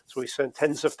 So we sent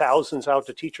tens of thousands out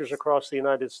to teachers across the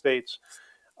United States.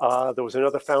 There was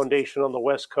another foundation on the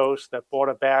West Coast that bought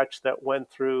a batch that went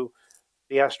through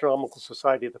the Astronomical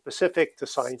Society of the Pacific to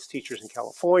science teachers in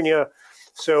California.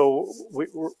 So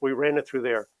we ran it through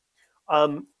there.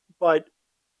 But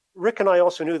Rick and I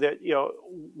also knew that,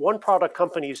 one product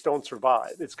companies don't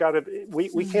survive. It's got to,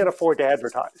 we can't afford to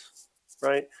advertise,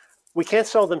 right? We can't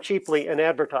sell them cheaply and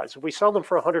advertise. If we sell them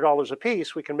for $100 a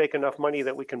piece, we can make enough money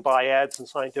that we can buy ads in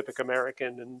Scientific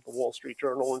American and the Wall Street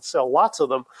Journal and sell lots of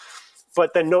them.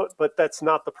 But that's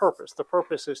not the purpose. The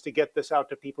purpose is to get this out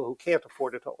to people who can't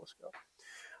afford a telescope.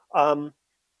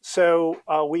 So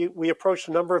we approached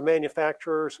a number of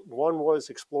manufacturers. One was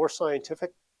Explore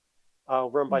Scientific,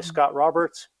 run by Scott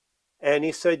Roberts. And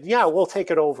he said, yeah, we'll take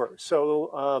it over.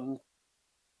 So a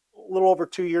little over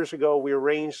 2 years ago, we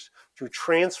arranged to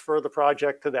transfer the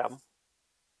project to them.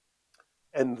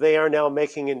 And they are now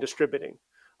making and distributing.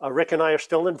 Rick and I are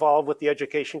still involved with the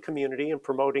education community and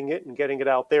promoting it and getting it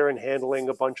out there and handling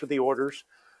a bunch of the orders.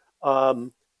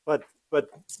 But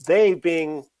they,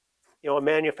 being a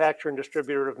manufacturer and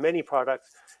distributor of many products,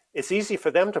 it's easy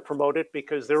for them to promote it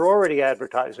because they're already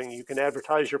advertising. You can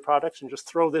advertise your products and just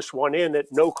throw this one in at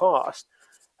no cost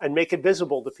and make it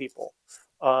visible to people.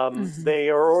 They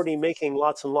are already making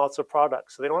lots and lots of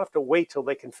products. So they don't have to wait till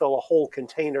they can fill a whole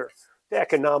container to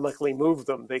economically move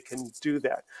them. They can do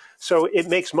that. So it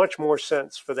makes much more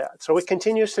sense for that. So it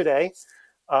continues today.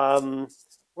 We're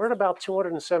at about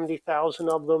 270,000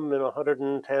 of them in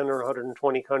 110 or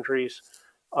 120 countries.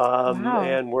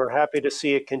 And we're happy to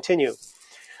see it continue.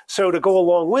 So to go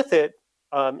along with it,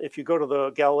 if you go to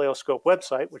the Galileoscope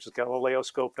website, which is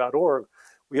galileoscope.org,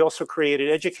 we also created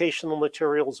educational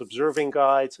materials, observing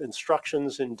guides,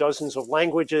 instructions in dozens of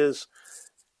languages,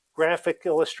 graphic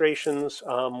illustrations.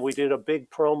 We did a big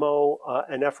promo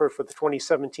and effort for the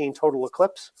 2017 total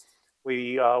eclipse.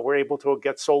 We were able to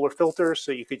get solar filters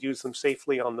so you could use them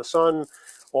safely on the sun.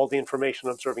 All the information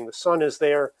observing the sun is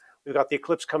there. We've got the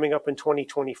eclipse coming up in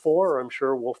 2024. I'm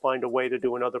sure we'll find a way to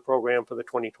do another program for the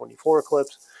 2024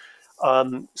 eclipse.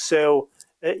 So,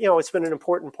 it's been an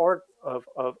important part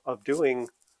of doing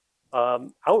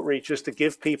outreach, is to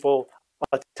give people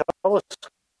a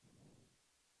telescope.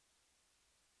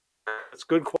 It's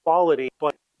good quality,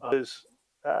 but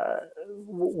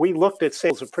we looked at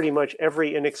sales of pretty much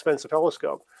every inexpensive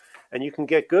telescope. And you can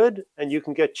get good and you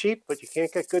can get cheap, but you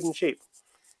can't get good and cheap.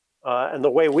 And the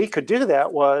way we could do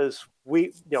that was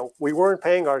we weren't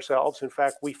paying ourselves. In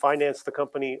fact, we financed the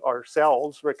company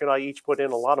ourselves. Rick and I each put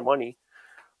in a lot of money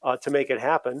to make it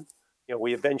happen.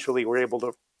 We eventually were able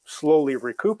to slowly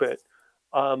recoup it.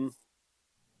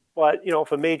 But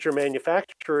if a major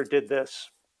manufacturer did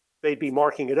this, they'd be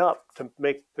marking it up to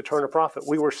turn a profit.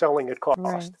 We were selling at cost.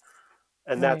 Right.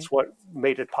 And that's what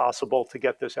made it possible to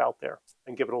get this out there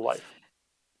and give it a life.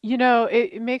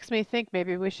 It makes me think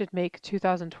maybe we should make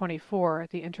 2024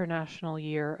 the International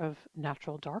Year of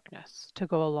Natural Darkness to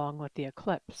go along with the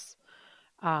eclipse.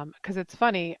 Because it's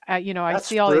funny, I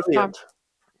see all brilliant.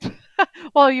 These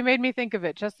well, you made me think of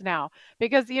it just now.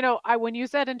 Because, when you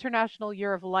said International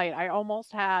Year of Light, I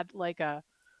almost had like a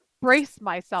brace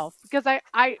myself. Because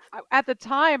I at the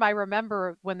time, I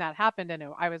remember when that happened and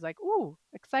I was like, ooh,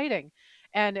 exciting.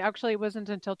 And actually, it wasn't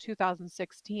until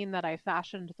 2016 that I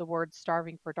fashioned the words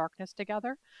starving for darkness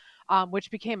together,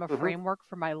 which became a framework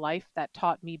for my life that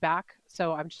taught me back.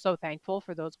 So I'm so thankful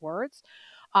for those words.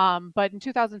 But in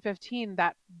 2015,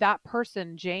 that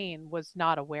person, Jane, was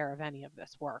not aware of any of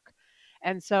this work.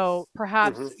 And so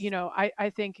perhaps,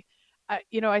 I think,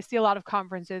 I see a lot of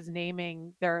conferences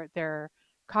naming their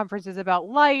conferences about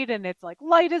light, and it's like,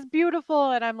 light is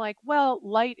beautiful. And I'm like, well,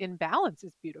 light in balance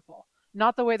is beautiful.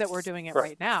 Not the way that we're doing it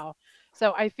right now.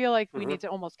 So I feel like we need to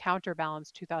almost counterbalance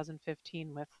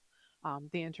 2015 with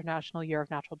the International Year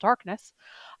of Natural Darkness.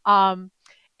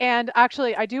 And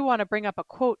actually, I do want to bring up a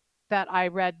quote that I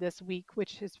read this week,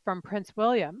 which is from Prince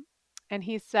William. And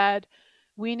he said,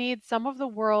 "We need some of the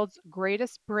world's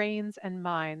greatest brains and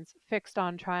minds fixed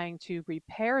on trying to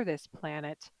repair this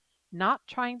planet, not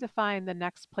trying to find the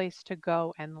next place to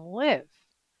go and live."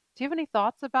 Do you have any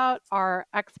thoughts about our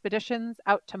expeditions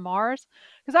out to Mars?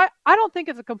 Because I don't think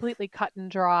it's a completely cut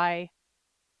and dry,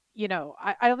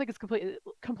 I don't think it's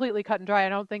completely cut and dry. I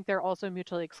don't think they're also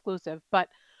mutually exclusive. But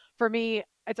for me,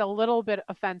 it's a little bit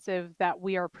offensive that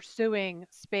we are pursuing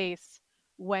space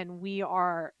when we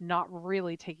are not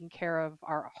really taking care of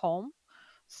our home.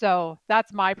 So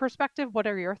that's my perspective. What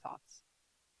are your thoughts?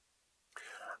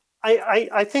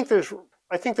 I think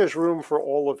there's room for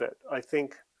all of it. I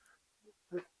think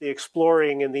the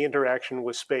exploring and the interaction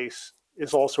with space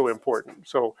is also important.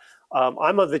 So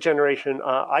I'm of the generation,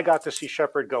 I got to see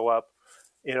Shepard go up,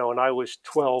 and I was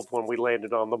 12 when we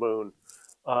landed on the moon.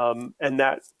 And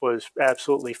that was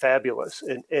absolutely fabulous.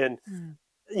 And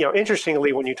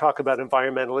interestingly, when you talk about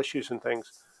environmental issues and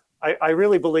things, I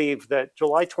really believe that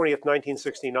July 20th,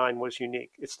 1969 was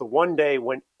unique. It's the one day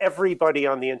when everybody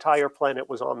on the entire planet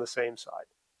was on the same side.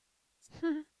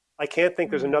 I can't think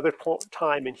there's another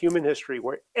time in human history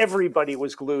where everybody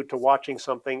was glued to watching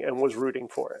something and was rooting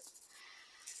for it.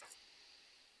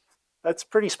 That's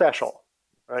pretty special,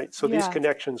 right? So these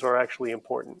connections are actually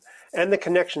important. And the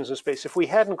connections in space. If we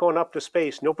hadn't gone up to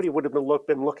space, nobody would have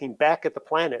been looking back at the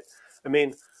planet. I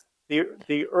mean,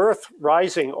 the Earth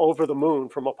rising over the moon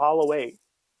from Apollo 8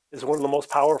 is one of the most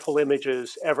powerful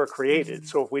images ever created.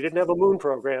 So if we didn't have a moon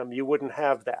program, you wouldn't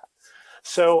have that.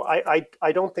 So I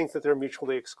don't think that they're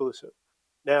mutually exclusive.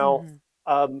 Now,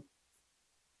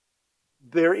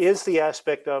 there is the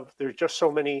aspect of there's just so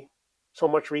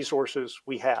much resources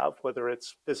we have, whether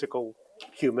it's physical,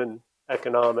 human,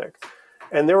 economic,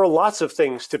 and there are lots of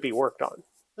things to be worked on.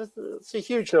 It's a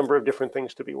huge number of different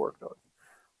things to be worked on.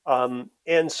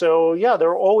 And so, there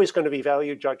are always going to be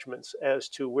value judgments as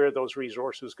to where those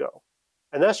resources go.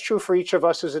 And that's true for each of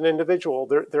us as an individual.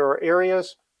 There are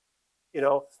areas,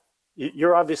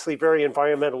 you're obviously very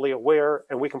environmentally aware,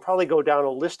 and we can probably go down a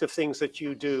list of things that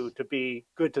you do to be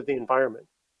good to the environment.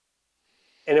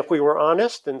 And if we were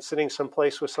honest and sitting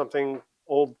someplace with something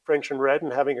old French and red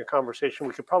and having a conversation,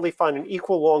 we could probably find an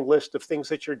equal long list of things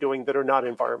that you're doing that are not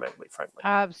environmentally friendly.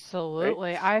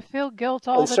 Absolutely. Right? I feel guilt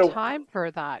all the time for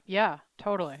that. Yeah,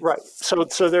 totally. Right. So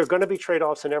there are going to be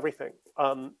trade-offs in everything.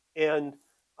 To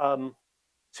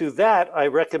that, I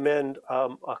recommend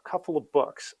a couple of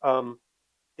books.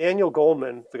 Daniel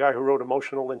Goleman, the guy who wrote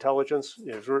Emotional Intelligence,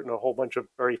 has written a whole bunch of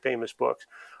very famous books,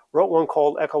 wrote one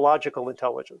called Ecological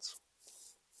Intelligence.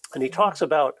 And he talks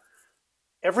about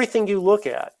everything you look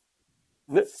at,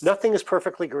 nothing is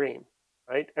perfectly green,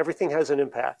 right? Everything has an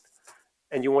impact.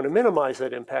 And you want to minimize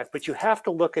that impact, but you have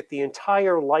to look at the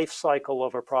entire life cycle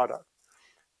of a product.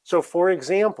 So for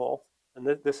example, and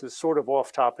this is sort of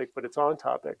off topic, but it's on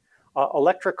topic,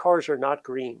 electric cars are not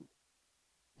green.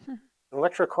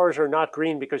 Electric cars are not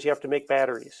green because you have to make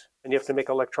batteries and you have to make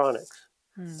electronics.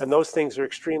 And those things are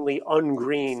extremely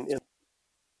ungreen in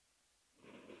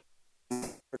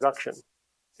production.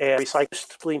 And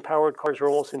recycled powered cars are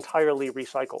almost entirely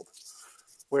recycled.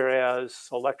 Whereas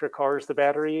electric cars, the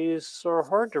batteries are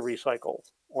hard to recycle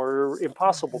or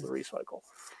impossible to recycle.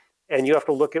 And you have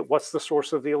to look at what's the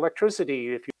source of the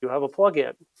electricity if you have a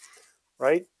plug-in,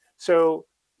 right? So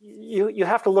you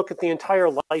have to look at the entire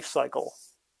life cycle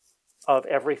of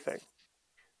everything.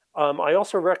 I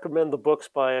also recommend the books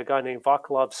by a guy named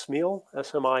Vaclav Smil,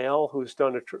 S-M-I-L, who's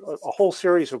done a whole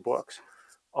series of books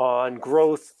on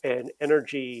growth and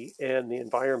energy and the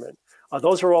environment.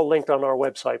 Those are all linked on our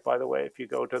website, by the way. If you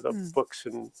go to the books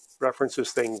and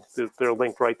references thing, they're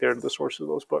linked right there to the source of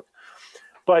those books.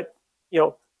 But,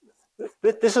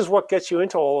 this is what gets you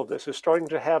into all of this, is starting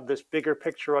to have this bigger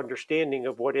picture understanding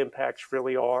of what impacts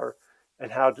really are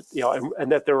and how,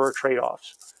 and that there are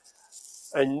trade-offs.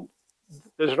 And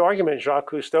there's an argument, Jacques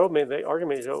Cousteau made the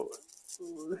argument,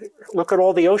 look at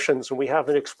all the oceans, and we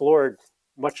haven't explored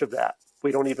much of that.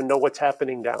 We don't even know what's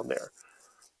happening down there.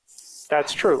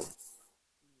 That's true.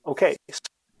 Okay.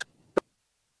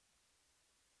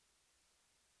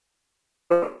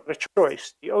 A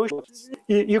choice. The ocean,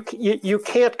 you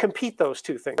can't compete those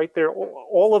two things, right?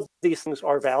 All of these things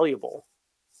are valuable.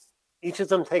 Each of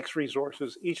them takes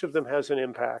resources. Each of them has an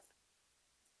impact.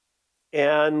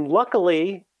 And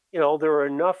luckily, there are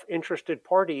enough interested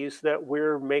parties that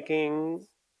we're making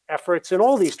efforts in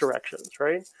all these directions,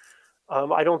 right?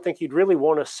 I don't think you'd really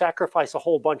want to sacrifice a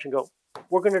whole bunch and go,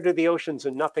 we're going to do the oceans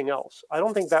and nothing else. I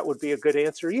don't think that would be a good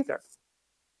answer either.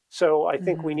 So I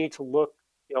think we need to look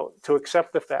to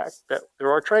accept the fact that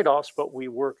there are trade-offs, but we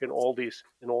work in all these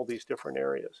different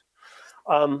areas.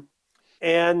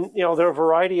 And there are a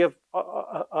variety of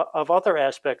other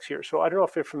aspects here. So I don't know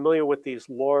if you're familiar with these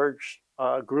large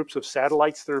groups of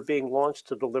satellites that are being launched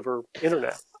to deliver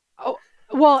internet. Oh,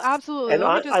 well, absolutely. And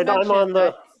Let me just mention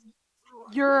that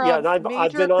you're and a I've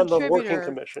major been on the Working contributor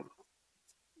Commission.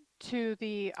 to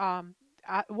the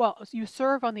well, you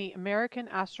serve on the American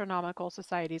Astronomical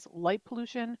Society's Light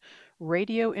Pollution,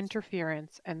 Radio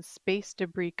Interference, and Space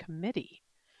Debris Committee.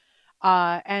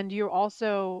 And you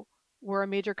also were a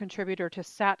major contributor to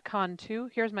SatCon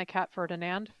 2. Here's my cat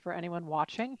Ferdinand for anyone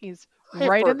watching. He's Hey,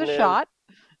 right Ferdinand. in the shot.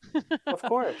 Of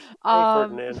course. Hey,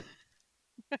 Ferdinand.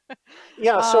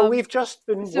 Yeah, so we've just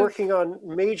been working on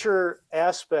major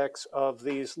aspects of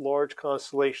these large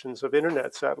constellations of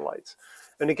internet satellites.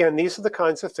 And again, these are the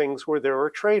kinds of things where there are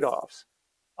trade-offs.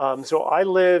 So I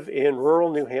live in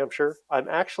rural New Hampshire. I'm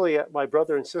actually at my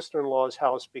brother and sister-in-law's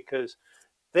house because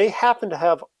they happen to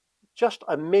have just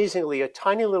amazingly a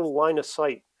tiny little line of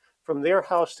sight from their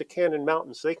house to Cannon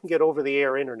Mountain, so they can get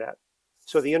over-the-air internet.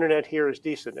 So the internet here is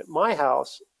decent. At my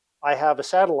house, I have a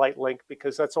satellite link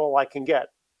because that's all I can get.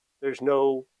 There's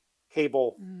no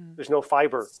cable, there's no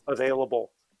fiber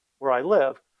available where I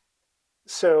live.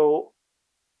 So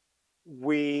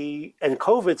and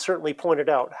COVID certainly pointed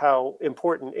out how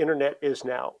important internet is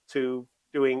now to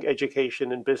doing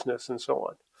education and business and so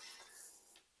on.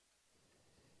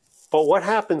 But what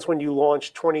happens when you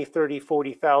launch 20, 30,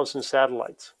 40,000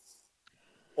 satellites,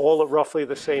 all at roughly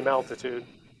the same altitude,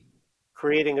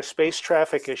 creating a space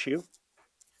traffic issue?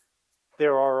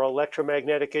 There are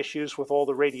electromagnetic issues with all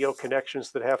the radio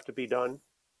connections that have to be done.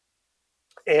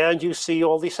 And you see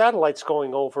all these satellites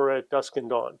going over at dusk and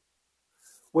dawn,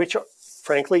 which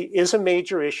frankly is a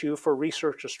major issue for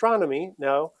research astronomy.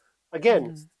 Now,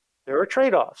 again, there are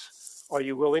trade-offs. Are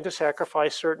you willing to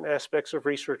sacrifice certain aspects of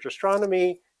research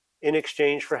astronomy in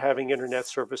exchange for having internet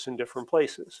service in different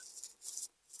places?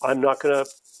 I'm not going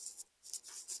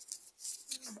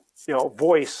to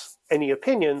voice any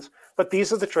opinions, but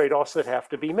these are the trade-offs that have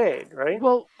to be made, right?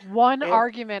 Well, one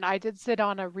argument, I did sit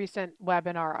on a recent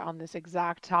webinar on this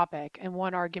exact topic, and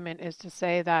one argument is to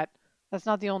say that that's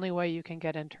not the only way you can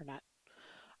get internet.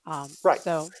 Right.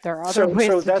 So there are other ways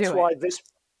to do it.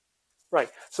 Right.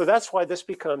 So that's why this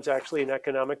becomes actually an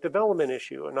economic development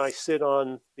issue. And I sit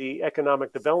on the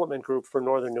economic development group for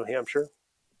Northern New Hampshire.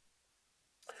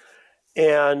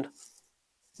 And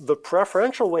the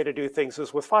preferential way to do things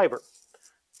is with fiber,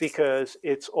 because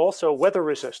it's also weather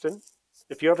resistant.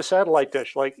 If you have a satellite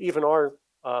dish, like even our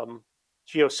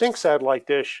GeoSync satellite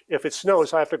dish, if it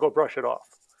snows, I have to go brush it off.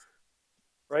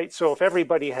 Right? So if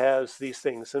everybody has these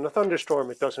things, in a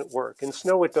thunderstorm, it doesn't work. In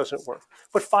snow, it doesn't work.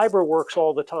 But fiber works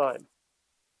all the time.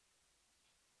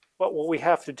 But what we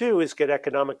have to do is get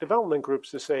economic development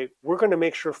groups to say, we're going to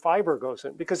make sure fiber goes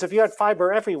in. Because if you had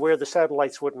fiber everywhere, the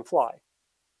satellites wouldn't fly.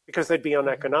 Because they'd be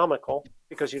uneconomical,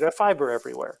 because you'd have fiber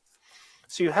everywhere.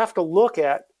 So you have to look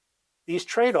at these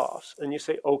trade-offs. And you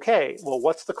say, okay, well,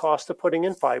 what's the cost of putting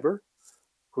in fiber?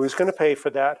 Who's going to pay for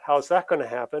that? How's that going to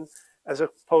happen? As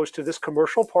opposed to this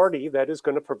commercial party that is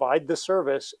going to provide the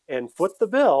service and foot the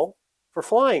bill for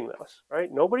flying this,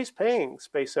 right? Nobody's paying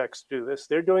SpaceX to do this.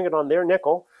 They're doing it on their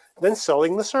nickel, then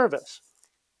selling the service.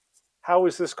 How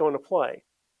is this going to play?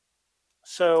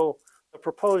 So the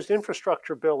proposed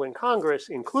infrastructure bill in Congress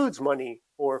includes money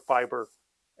for fiber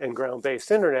and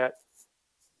ground-based internet.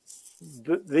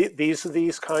 These are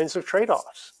these kinds of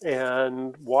trade-offs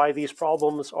and why these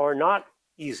problems are not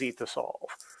easy to solve.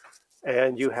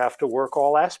 And you have to work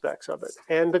all aspects of it.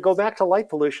 And to go back to light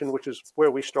pollution, which is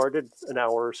where we started an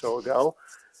hour or so ago,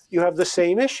 you have the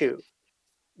same issue.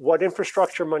 What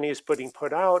infrastructure money is being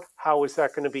put out? How is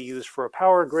that going to be used for a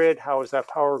power grid? How is that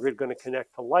power grid going to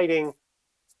connect to lighting?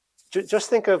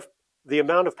 Just think of the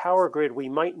amount of power grid we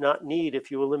might not need if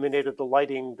you eliminated the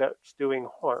lighting that's doing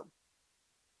harm,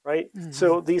 right?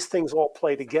 So these things all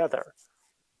play together.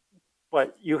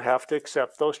 But you have to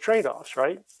accept those trade-offs,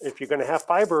 right? If you're going to have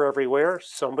fiber everywhere,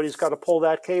 somebody's got to pull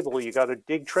that cable. You got to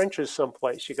dig trenches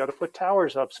someplace. You got to put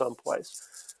towers up someplace.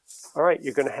 All right,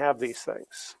 you're going to have these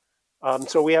things.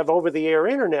 So we have over-the-air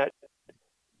internet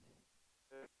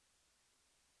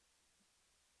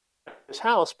in this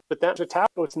house, but that's a tower.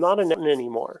 It's not a net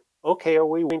anymore. Okay, are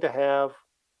we going to have,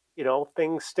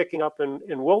 things sticking up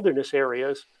in wilderness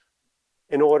areas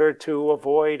in order to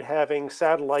avoid having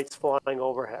satellites flying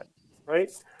overhead?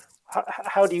 Right?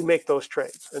 How do you make those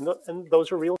trades? And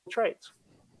those are real trades.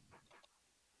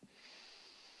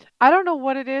 I don't know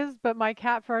what it is, but my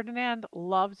cat Ferdinand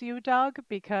loves you, Doug,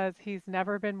 because he's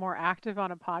never been more active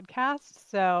on a podcast.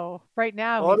 So right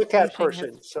now, I'm a cat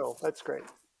person, so that's great.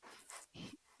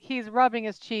 he's rubbing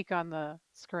his cheek on the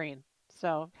screen,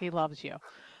 so he loves you.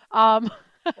 Um,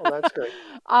 Well, that's great.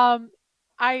 um,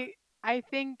 I I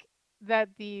think that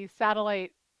the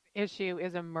satellite issue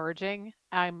is emerging.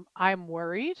 I'm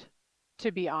worried,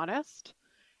 to be honest.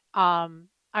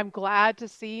 I'm glad to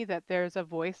see that there's a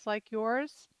voice like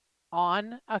yours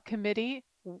on a committee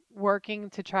working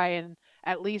to try and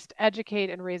at least educate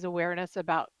and raise awareness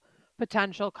about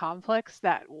potential conflicts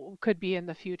that could be in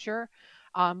the future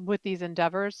with these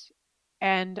endeavors.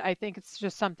 And I think it's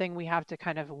just something we have to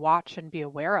kind of watch and be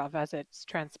aware of as it's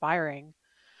transpiring.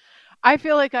 I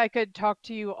feel like I could talk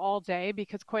to you all day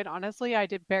because, quite honestly, I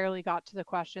did barely got to the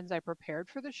questions I prepared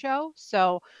for the show.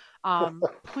 So,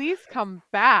 please come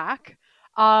back.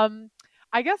 Um,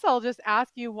 I guess I'll just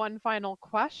ask you one final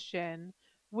question,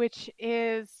 which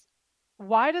is,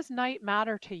 why does night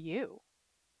matter to you?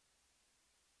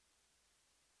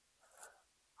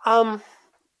 Um,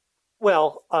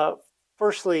 well,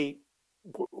 firstly,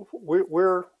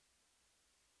 we're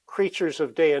creatures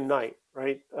of day and night,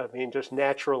 right? I mean, just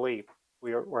naturally,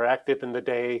 we're active in the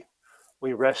day,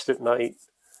 we rest at night,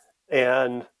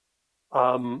 and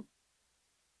um,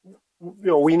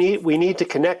 we need to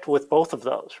connect with both of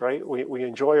those, right? We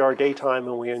enjoy our daytime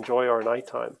and we enjoy our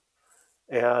nighttime,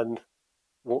 and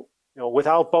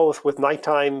without both, with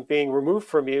nighttime being removed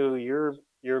from you,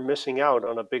 you're missing out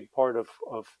on a big part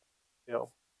of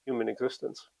human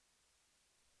existence.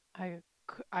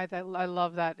 I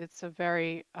love that. It's a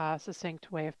very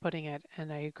succinct way of putting it,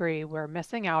 and I agree. We're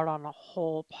missing out on a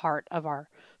whole part of our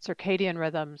circadian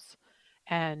rhythms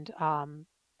and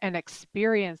an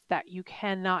experience that you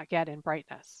cannot get in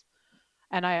brightness.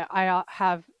 And I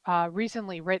have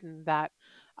recently written that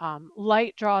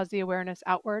light draws the awareness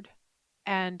outward,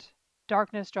 and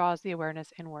darkness draws the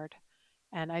awareness inward.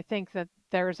 And I think that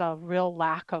there's a real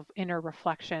lack of inner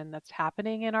reflection that's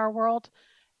happening in our world.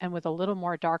 And with a little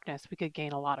more darkness, we could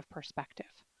gain a lot of perspective.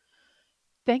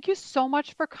 Thank you so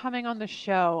much for coming on the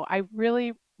show. I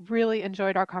really, really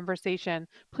enjoyed our conversation.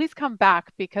 Please come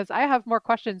back because I have more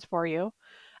questions for you.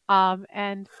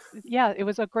 And yeah, it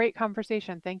was a great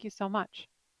conversation. Thank you so much.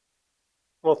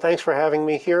 Well, thanks for having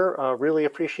me here. Really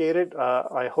appreciate it.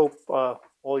 I hope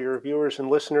all your viewers and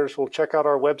listeners will check out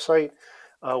our website.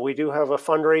 We do have a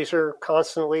fundraiser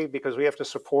constantly because we have to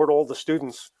support all the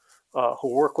students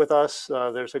who work with us.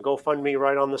 There's a GoFundMe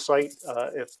right on the site.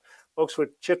 If folks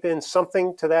would chip in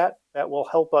something to that, that will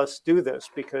help us do this,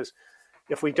 because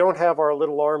if we don't have our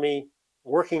little army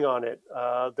working on it,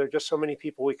 there are just so many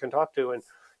people we can talk to. And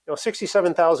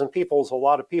 67,000 people is a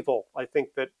lot of people. I think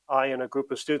that I and a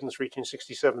group of students reaching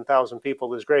 67,000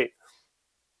 people is great.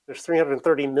 There's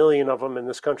 330 million of them in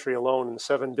this country alone and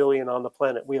 7 billion on the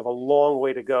planet. We have a long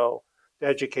way to go to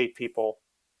educate people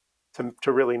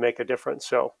to really make a difference.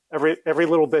 So every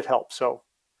little bit helps. So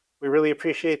we really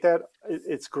appreciate that.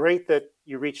 It's great that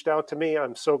you reached out to me.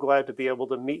 I'm so glad to be able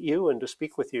to meet you and to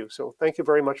speak with you. So thank you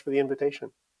very much for the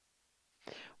invitation.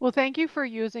 Well, thank you for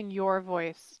using your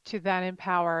voice to then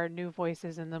empower new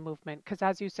voices in the movement, because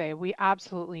as you say, we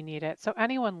absolutely need it. So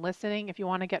anyone listening, if you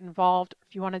want to get involved,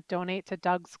 if you want to donate to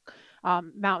Doug's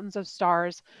Mountains of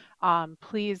Stars,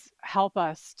 please help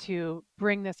us to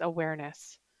bring this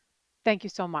awareness. Thank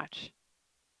you so much.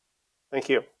 Thank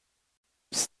you.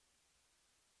 Psst.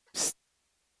 Psst.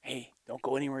 Hey, don't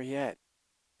go anywhere yet,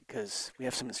 because we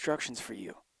have some instructions for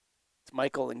you. It's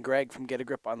Michael and Greg from Get a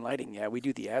Grip on Lighting. Yeah, we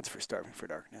do the ads for Starving for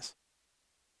Darkness.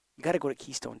 You got to go to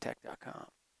KeystoneTech.com.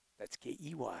 That's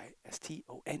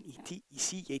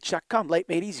KeystoneTech.com. Light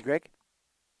made easy, Greg.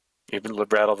 You've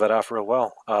rattled that off real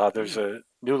well. There's a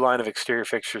new line of exterior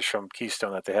fixtures from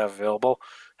Keystone that they have available,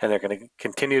 and they're going to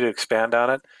continue to expand on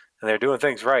it. And they're doing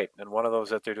things right. And one of those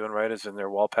that they're doing right is in their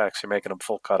wall packs, they're making them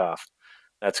full cutoff.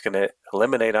 That's going to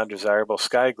eliminate undesirable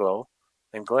sky glow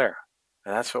and glare.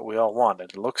 And that's what we all want.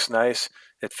 It looks nice.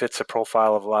 It fits the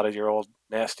profile of a lot of your old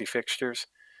nasty fixtures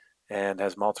and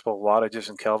has multiple wattages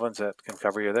and kelvins that can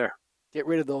cover you there. Get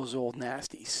rid of those old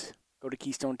nasties. Go to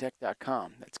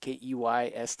KeystoneTech.com. That's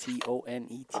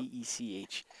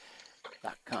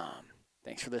KeystoneTech.com.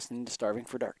 Thanks for listening to Starving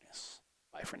for Darkness.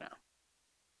 Bye for now.